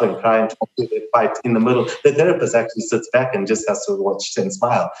 No. They love and cry and talk to, they fight in the middle. The therapist actually sits back and just has to watch and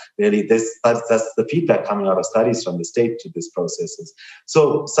smile. Really, that's the feedback coming out of studies from the state to these processes.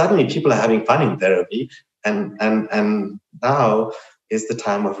 So suddenly people are having fun in therapy, and now is the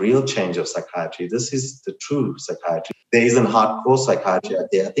time of real change of psychiatry. This is the true psychiatry. There isn't hardcore psychiatry out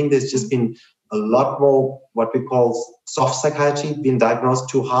there. I think there's just been a lot more what we call soft psychiatry being diagnosed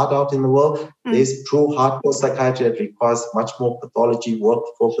too hard out in the world. There's true hardcore psychiatry that requires much more pathology work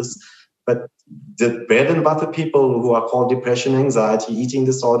focus. But the bread and butter people who are called depression, anxiety, eating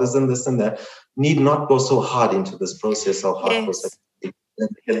disorders, and this and that need not go so hard into this process of hardcore psychiatry.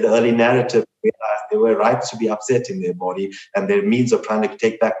 In the early narrative, realized they were right to be upset in their body, and their means of trying to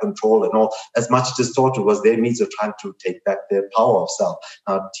take back control and all, as much distorted was their means of trying to take back their power of self.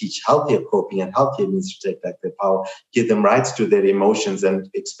 Now teach healthier coping and healthier means to take back their power, give them rights to their emotions and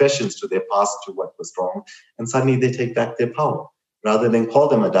expressions to their past, to what was wrong, and suddenly they take back their power. Rather than call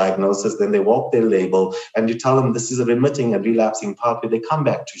them a diagnosis, then they walk their label and you tell them this is a remitting and relapsing pathway. They come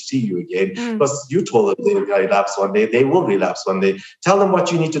back to see you again because you told them they'll relapse one day. They will relapse one day. Tell them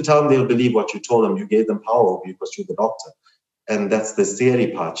what you need to tell them. They'll believe what you told them. You gave them power over you because you're the doctor. And that's the theory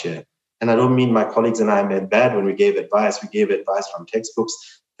part here. And I don't mean my colleagues and I meant bad when we gave advice. We gave advice from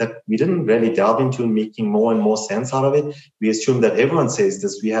textbooks that we didn't really delve into making more and more sense out of it. We assume that everyone says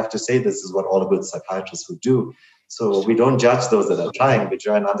this. We have to say this is what all a good psychiatrists would do. So we don't judge those that are trying. We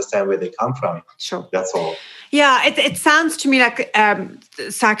try and understand where they come from. Sure. That's all. Yeah, it sounds to me like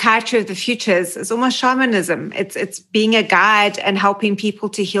psychiatry of the future is almost shamanism. It's being a guide and helping people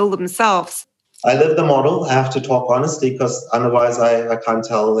to heal themselves. I live the model. I have to talk honestly because otherwise I can't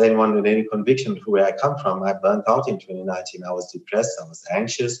tell anyone with any conviction where I come from. I burnt out in 2019. I was depressed. I was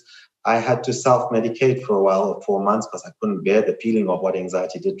anxious. I had to self-medicate for a while, 4 months, because I couldn't bear the feeling of what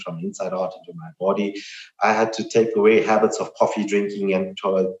anxiety did from inside out into my body. I had to take away habits of coffee drinking and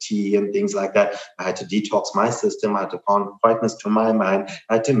tea and things like that. I had to detox my system. I had to find quietness to my mind.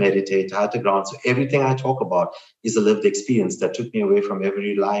 I had to meditate. I had to ground. So everything I talk about is a lived experience that took me away from ever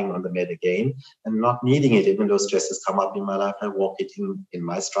relying on the med again and not needing it. Even though stresses come up in my life, I walk it in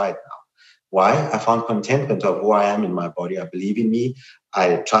my stride now. Why? I found contentment of who I am in my body. I believe in me.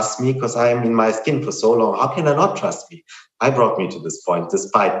 I trust me because I am in my skin for so long. How can I not trust me? I brought me to this point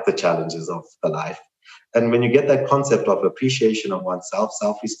despite the challenges of the life. And when you get that concept of appreciation of oneself,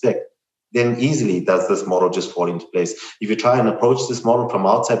 self-respect, then easily does this model just fall into place. If you try and approach this model from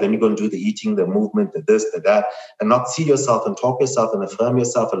outside, then you're going to do the eating, the movement, the this, the that, and not see yourself and talk yourself and affirm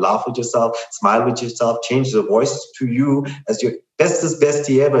yourself and laugh with yourself, smile with yourself, change the voice to you as your bestest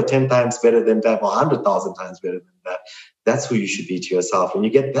bestie ever, 10 times better than that, or 100,000 times better than that. That's who you should be to yourself. When you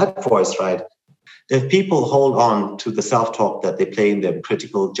get that voice right, if people hold on to the self-talk that they play in them,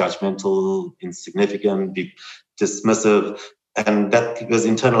 critical, judgmental, insignificant, dismissive, and that was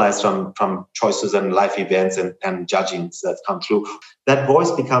internalized from choices and life events and judgings that come through, that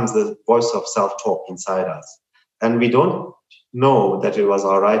voice becomes the voice of self-talk inside us. And we don't know that it was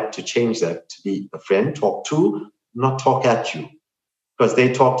all right to change that, to be a friend, talk to, not talk at you. because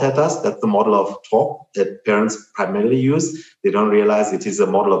they talked at us. That's the model of talk that parents primarily use. They don't realize it is a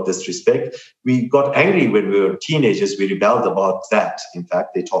model of disrespect. We got angry when we were teenagers. We rebelled about that. In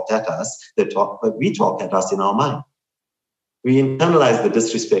fact, they talked at us. But we talked at us in our mind. We internalized the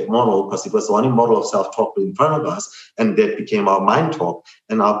disrespect model because it was the only model of self-talk in front of us, and that became our mind talk.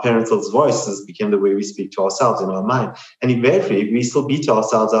 And our parents' voices became the way we speak to ourselves in our mind. And invariably, we still beat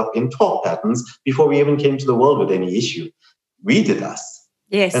ourselves up in talk patterns before we even came to the world with any issue. We did us.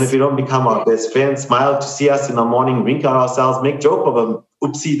 Yes. And if we don't become our best friend, smile to see us in the morning, wink at ourselves, make joke of an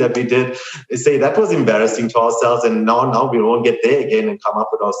oopsie that we did, say that was embarrassing to ourselves, and now we won't get there again and come up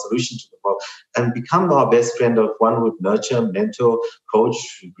with our solution to the problem. And become our best friend of one who would nurture, mentor,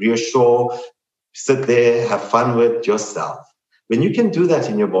 coach, reassure, sit there, have fun with yourself. When you can do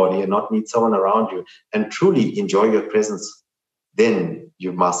that in your body and not need someone around you and truly enjoy your presence, then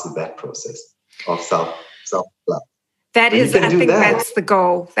you've mastered that process of self-love. That is, I think that's the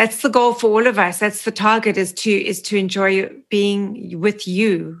goal. That's the goal for all of us. That's the target, is to enjoy being with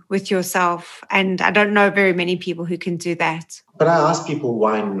you, with yourself. And I don't know very many people who can do that. But I ask people,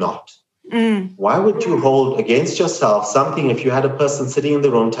 why not? Why would you hold against yourself something if you had a person sitting in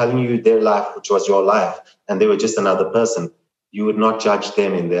the room telling you their life, which was your life, and they were just another person? You would not judge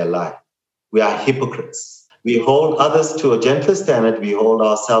them in their life. We are hypocrites. We hold others to a gentler standard. We hold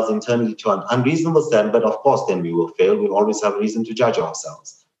ourselves internally to an unreasonable standard. But of course, then we will fail. We'll always have a reason to judge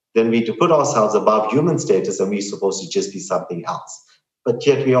ourselves. Then we to put ourselves above human status, and we're supposed to just be something else. But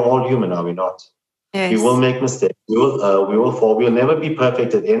yet we are all human, are we not? Yes. We will make mistakes. We will fall. We'll never be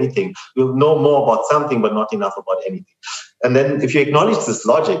perfect at anything. We'll know more about something, but not enough about anything. And then if you acknowledge this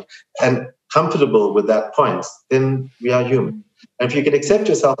logic and comfortable with that point, then we are human. And if you can accept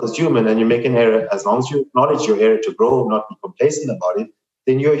yourself as human and you make an error, as long as you acknowledge your error to grow, not be complacent about it,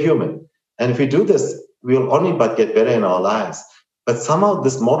 then you're human. And if we do this, we'll only but get better in our lives. But somehow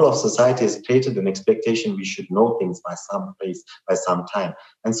this model of society has created an expectation we should know things by some place, by some time.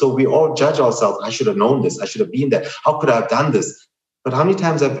 And so we all judge ourselves. I should have known this. I should have been there. How could I have done this? But how many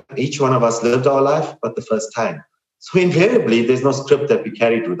times have each one of us lived our life but the first time? So invariably, there's no script that we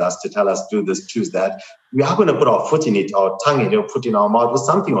carried with us to tell us, do this, choose that. We are going to put our foot in it, our tongue in it, foot in our mouth, or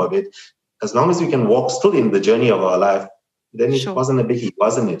something of it. As long as we can walk still in the journey of our life, then it wasn't a biggie,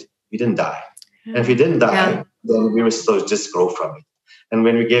 wasn't it? We didn't die. And if we didn't die, then we must just grow from it. And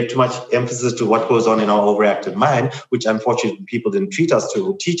when we gave too much emphasis to what goes on in our overactive mind, which unfortunately people didn't teach us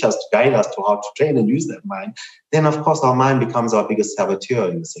to guide us to how to train and use that mind, then of course our mind becomes our biggest saboteur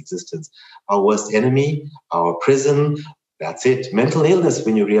in this existence. Our worst enemy, our prison, that's it. Mental illness,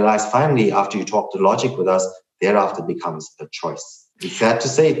 when you realize finally after you talk the logic with us, thereafter becomes a choice. It's sad to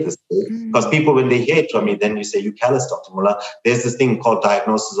say it this way, because people, when they hear it from me, then you say, you callous, Dr. Moola. There's this thing called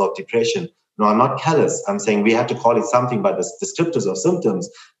diagnosis of depression. No, I'm not callous. I'm saying we have to call it something by the descriptors of symptoms.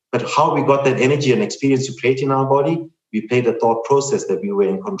 But how we got that energy and experience to create in our body, we played a thought process that we were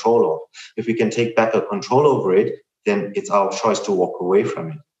in control of. If we can take back a control over it, then it's our choice to walk away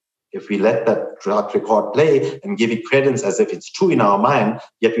from it. If we let that track record play and give it credence as if it's true in our mind,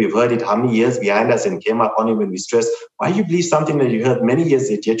 yet we've heard it how many years behind us and came up on it when we stressed, why you believe something that you heard many years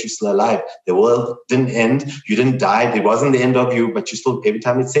yet you're still alive? The world didn't end, you didn't die, it wasn't the end of you, but you still, every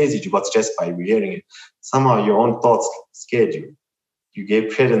time it says it, you got stressed by hearing it. Somehow your own thoughts scared you. You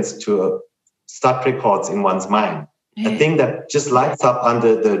gave credence to stuck records in one's mind. A thing that just lights up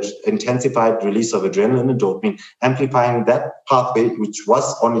under the intensified release of adrenaline and dopamine, amplifying that pathway, which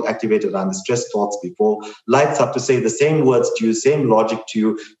was only activated under stress thoughts before, lights up to say the same words to you, same logic to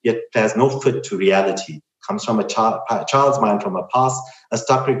you, yet has no fit to reality. Comes from a child's mind from a past, a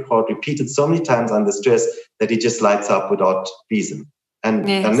stuck record repeated so many times under stress that it just lights up without reason. And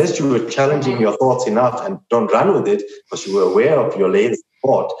unless you were challenging your thoughts enough and don't run with it because you were aware of your latest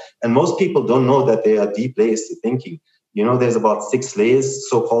thought. And most people don't know that there are deep layers to thinking. You know, there's about 6 layers,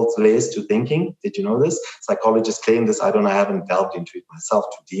 so-called layers to thinking. Did you know this? Psychologists claim this. I haven't delved into it myself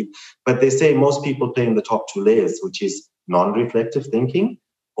too deep. But they say most people play in the top 2 layers, which is non-reflective thinking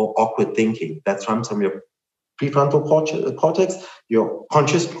or awkward thinking. That comes from your prefrontal cortex, your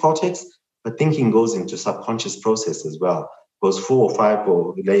conscious cortex. But thinking goes into subconscious process as well. Goes 4 or 5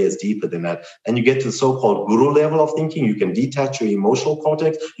 or layers deeper than that. And you get to the so-called guru level of thinking. You can detach your emotional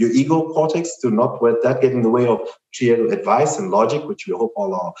cortex, your ego cortex, to not let that get in the way of clear advice and logic, which we hope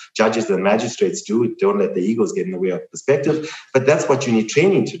all our judges and magistrates do. Don't let the egos get in the way of perspective. But that's what you need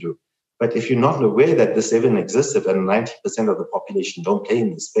training to do. But if you're not aware that this even existed, and 90% of the population don't play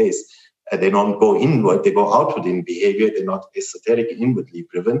in this space, they don't go inward, they go outward in behavior, they're not esoteric, inwardly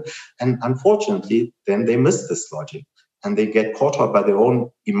driven. And unfortunately, then they miss this logic. and they get caught up by their own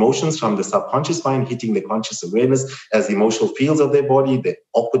emotions from the subconscious mind hitting the conscious awareness as emotional fields of their body, the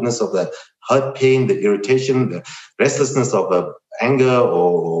awkwardness of the hurt, pain, the irritation, the restlessness of the anger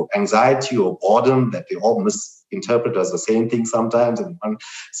or anxiety or boredom that they all misinterpret as the same thing sometimes.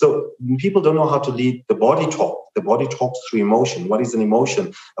 So people don't know how to lead the body talk. The body talks through emotion. What is an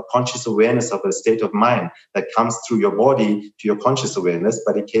emotion? A conscious awareness of a state of mind that comes through your body to your conscious awareness,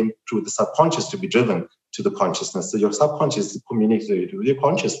 but it came through the subconscious to be driven to the consciousness. So your subconscious is communicated with your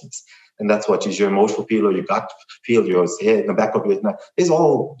consciousness. And that's what is your emotional feel or your gut feel, your head in the back of your neck. It's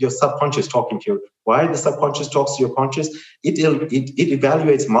all your subconscious talking to you. Why the subconscious talks to your conscious? It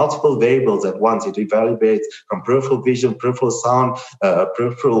evaluates multiple variables at once. It evaluates from peripheral vision, peripheral sound,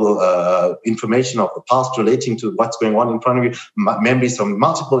 peripheral information of the past relating to what's going on in front of you, memories from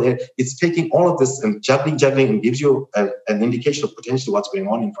multiple areas. It's taking all of this and juggling, and gives you an indication of potentially what's going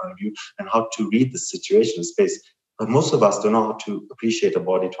on in front of you and how to read the situation in space. But most of us don't know how to appreciate a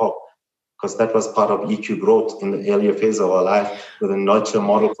body talk, because that was part of EQ growth in the earlier phase of our life with a nurture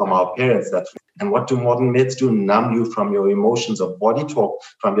model from our parents. And what do modern meds do? Numb you from your emotions of body talk,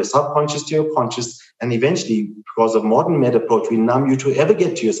 from your subconscious to your conscious. And eventually, because of modern med approach, we numb you to ever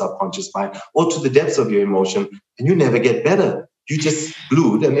get to your subconscious mind or to the depths of your emotion. And you never get better. You just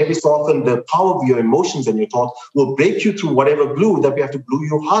glued. And every so often, the power of your emotions and your thoughts will break you through whatever glue that we have to glue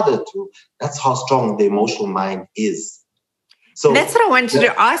you harder to. That's how strong the emotional mind is. So that's what I wanted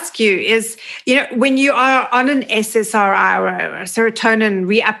to ask you is, when you are on an SSRI or a serotonin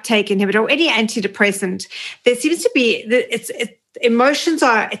reuptake inhibitor or any antidepressant, there seems to be, emotions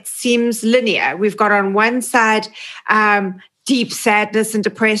are, it seems, linear. We've got on one side deep sadness and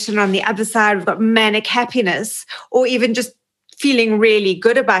depression. On the other side, we've got manic happiness, or even just feeling really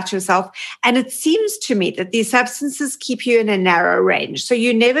good about yourself. And it seems to me that these substances keep you in a narrow range. So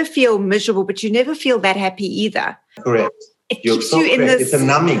you never feel miserable, but you never feel that happy either. Correct. It keeps you in this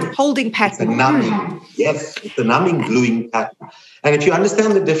holding pattern. It's a numbing. Yes, it's a numbing, gluing pattern. And if you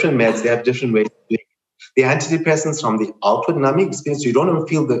understand the different meds, they have different ways of doing it. The antidepressants from the outward numbing experience, you don't even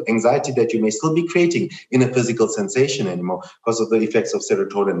feel the anxiety that you may still be creating in a physical sensation anymore because of the effects of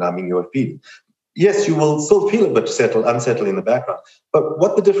serotonin numbing your feeling. Yes, you will still feel a bit unsettled in the background. But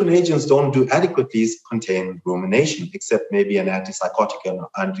what the different agents don't do adequately is contain rumination, except maybe an antipsychotic and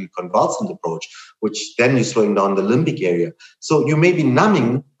anticonvulsant approach, which then you're slowing down the limbic area. So you may be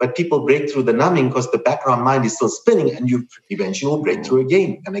numbing, but people break through the numbing because the background mind is still spinning, and you eventually will break through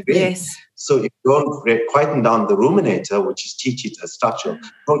again and again. Yes. So if you don't quieten down the ruminator, which is teach it a structure,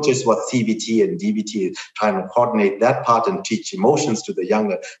 not just what CBT and DBT is trying to coordinate that part and teach emotions to the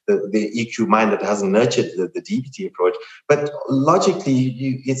younger, the EQ mind that hasn't nurtured the DBT approach. But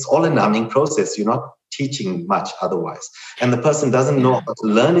logically, it's all a numbing process. You're not teaching much otherwise. And the person doesn't know how to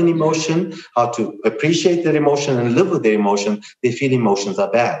learn an emotion, how to appreciate their emotion and live with their emotion. They feel emotions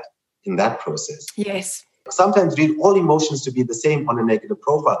are bad in that process. Yes. Sometimes read all emotions to be the same on a negative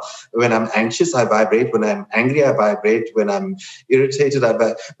profile. When I'm anxious, I vibrate. When I'm angry, I vibrate. When I'm irritated, I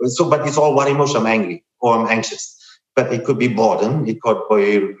vibrate. But it's all one emotion. I'm angry or I'm anxious. But it could be boredom, it could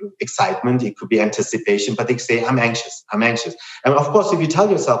be excitement, it could be anticipation, but they say, I'm anxious. And of course, if you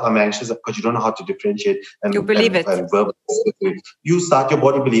tell yourself I'm anxious, because you don't know how to differentiate and you believe it. And you start, your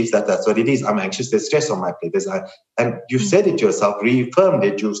body believes that that's what it is. I'm anxious, there's stress on my plate. And you've said it to yourself, reaffirmed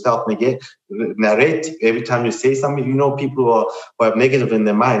it, you self-negate, narrate every time you say something. People who are negative in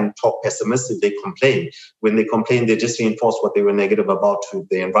their mind talk pessimistic, they complain. When they complain, they just reinforce what they were negative about to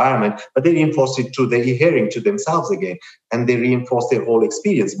the environment, but they reinforce it to their hearing, to themselves again, and they reinforce their whole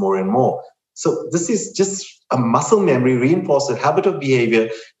experience more and more. So this is just a muscle memory, reinforced habit of behavior.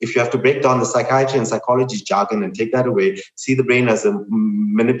 If you have to break down the psychiatry and psychology jargon and take that away, see the brain as a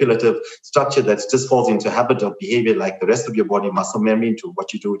manipulative structure that just falls into habit of behavior like the rest of your body, muscle memory into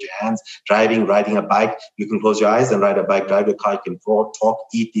what you do with your hands, driving, riding a bike. You can close your eyes and ride a bike, drive a car, you can talk,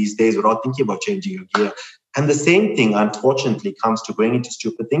 eat these days without thinking about changing your gear. And the same thing, unfortunately, comes to going into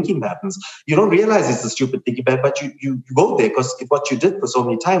stupid thinking patterns. You don't realize it's a stupid thinking pattern, but you go there because what you did for so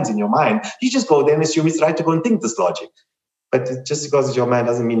many times in your mind, you just go there and assume it's right to go and think this logic. But just because it's your mind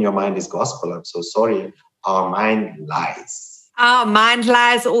doesn't mean your mind is gospel. I'm so sorry. Our mind lies. Our mind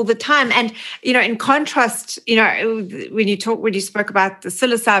lies all the time. And, in contrast, when you spoke about the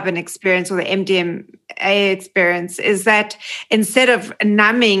psilocybin experience or the MDMA experience, is that instead of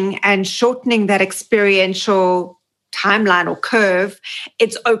numbing and shortening that experiential timeline or curve,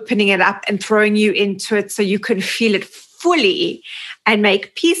 it's opening it up and throwing you into it so you can feel it fully and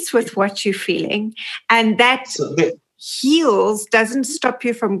make peace with what you're feeling. And that heals, doesn't stop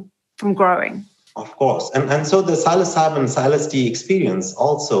you from growing. Of course. And so the psilocybin, LSD experience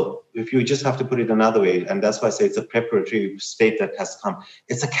also, if you just have to put it another way, and that's why I say it's a preparatory state that has come,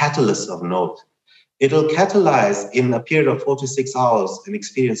 it's a catalyst of note. It'll catalyze in a period of 4 to 6 hours an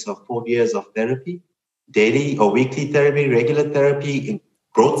experience of 4 years of therapy, daily or weekly therapy, regular therapy,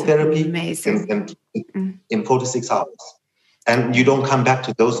 growth therapy in 4 to 6 hours. And you don't come back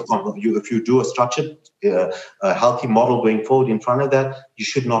to those. If you do a structured, a healthy model going forward in front of that, you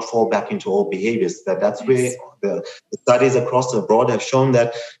should not fall back into old behaviors. That's where the studies across the board have shown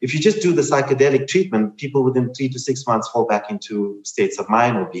that if you just do the psychedelic treatment, people within 3 to 6 months fall back into states of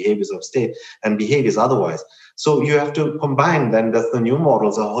mind or behaviors of state and behaviors otherwise. So you have to combine then, that's the new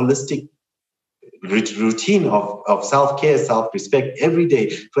models, a holistic routine of self-care, self-respect every day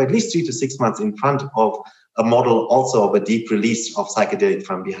for at least 3 to 6 months in front of a model also of a deep release of psychedelic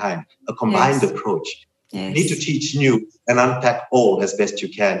from behind, a combined approach. Yes. You need to teach new and unpack old as best you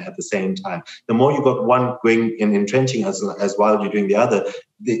can at the same time. The more you got one going and entrenching as while you're doing the other,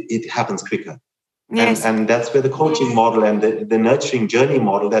 it happens quicker. Yes. And that's where the coaching model and the nurturing journey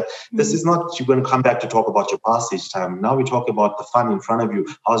model, that this is not you're going to come back to talk about your past each time. Now we talk about the fun in front of you.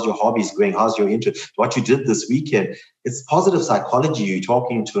 How's your hobbies going? How's your interest? What you did this weekend. It's positive psychology. You're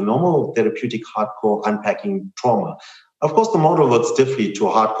talking to a normal therapeutic hardcore unpacking trauma. Of course, the model works differently to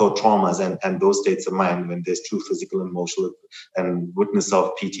hardcore traumas and those states of mind when there's true physical, emotional, and witness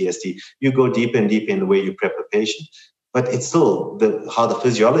of PTSD. You go deeper and deeper in the way you prep a patient. But it's still how the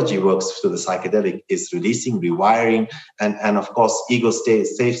physiology works through the psychedelic is releasing, rewiring, and of course, ego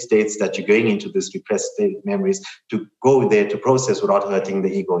states, safe states that you're going into this repressed state memories to go there to process without hurting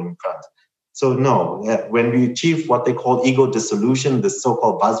the ego in front. So no, when we achieve what they call ego dissolution, the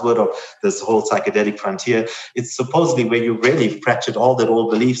so-called buzzword of this whole psychedelic frontier, it's supposedly where you really fractured all the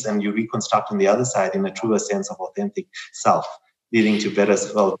old beliefs and you reconstruct on the other side in a truer sense of authentic self, leading to better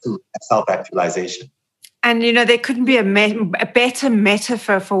self-actualization. And, there couldn't be a better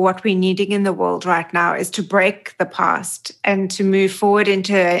metaphor for what we're needing in the world right now is to break the past and to move forward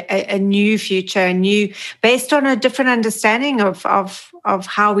into a new future, based on a different understanding of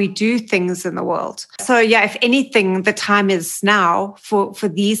how we do things in the world. So, if anything, the time is now for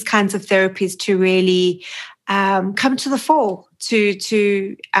these kinds of therapies to really come to the fore. It's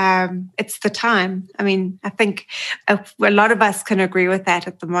the time. I mean, I think a lot of us can agree with that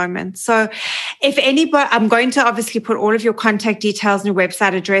at the moment. So if anybody, I'm going to obviously put all of your contact details and your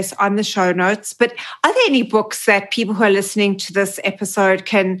website address on the show notes, but are there any books that people who are listening to this episode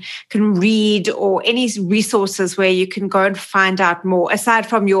can read, or any resources where you can go and find out more aside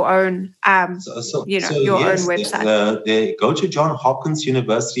from your own, own website? They go to Johns Hopkins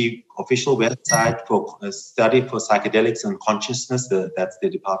University official website for a study for psychedelics and consciousness. That's the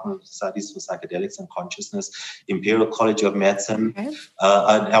Department of Studies for Psychedelics and Consciousness, Imperial College of Medicine,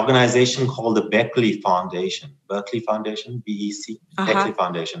 an organization called the Berkeley Foundation, BEC, Berkeley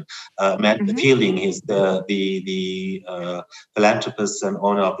Foundation. Matt Fielding is the philanthropist and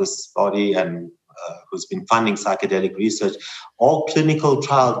owner of this body and who's been funding psychedelic research. All clinical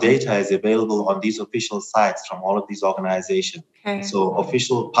trial data is available on these official sites from all of these organizations. Okay. So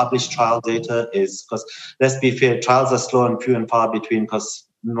official published trial data is, because let's be fair, trials are slow and few and far between because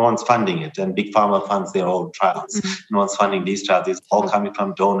no one's funding it, and Big Pharma funds their own trials. No one's funding these trials. It's all coming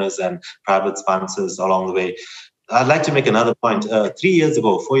from donors and private sponsors along the way. I'd like to make another point. 4 years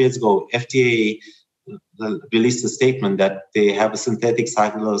ago, FDA released a statement that they have a synthetic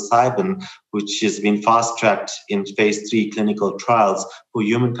psilocybin, which has been fast-tracked in phase 3 clinical trials for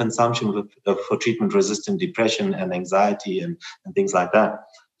human consumption for treatment-resistant depression and anxiety and things like that.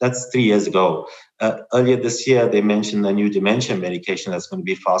 That's 3 years ago. Earlier this year, they mentioned a new dementia medication that's going to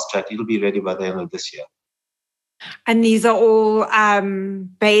be fast-tracked. It'll be ready by the end of this year. And these are all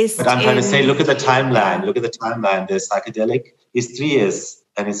based But I'm trying to say, look at the timeline. The psychedelic is 3 years.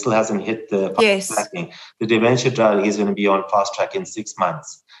 And it still hasn't hit the fast tracking. The dementia drug is going to be on fast track in 6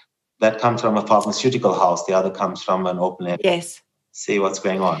 months. That comes from a pharmaceutical house. The other comes from an open area. Yes. See what's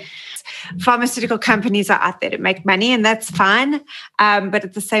going on. Pharmaceutical companies are out there to make money, and that's fine. But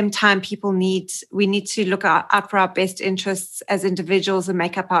at the same time, we need to look out for our best interests as individuals and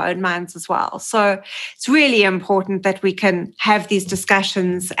make up our own minds as well. So it's really important that we can have these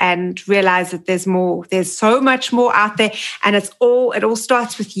discussions and realize that there's so much more out there, and it all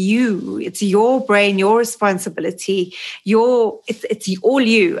starts with you. It's your brain, your responsibility, it's all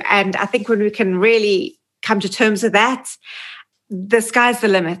you. And I think when we can really come to terms with that, the sky's the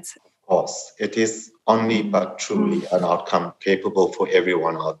limit. Of course, it is only but truly an outcome capable for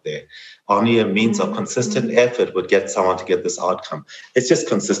everyone out there. Only a means of consistent effort would get someone to get this outcome. It's just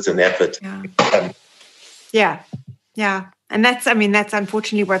consistent effort. Yeah. And that's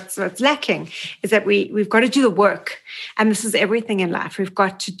unfortunately what's lacking, is that we've got to do the work. And this is everything in life. We've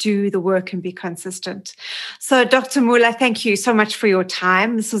got to do the work and be consistent. So Dr. Moola, thank you so much for your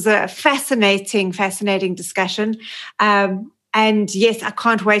time. This was a fascinating discussion. And yes, I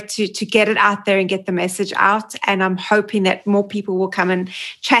can't wait to get it out there and get the message out. And I'm hoping that more people will come and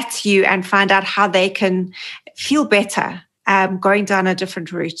chat to you and find out how they can feel better going down a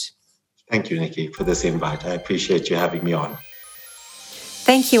different route. Thank you, Nikki, for this invite. I appreciate you having me on.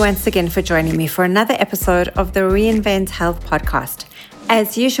 Thank you once again for joining me for another episode of the Reinvent Health podcast.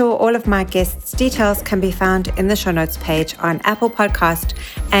 As usual, all of my guests' details can be found in the show notes page on Apple Podcast,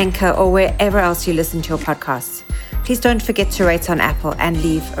 Anchor, or wherever else you listen to your podcasts. Please don't forget to rate on Apple and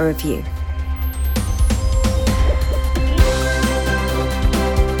leave a review.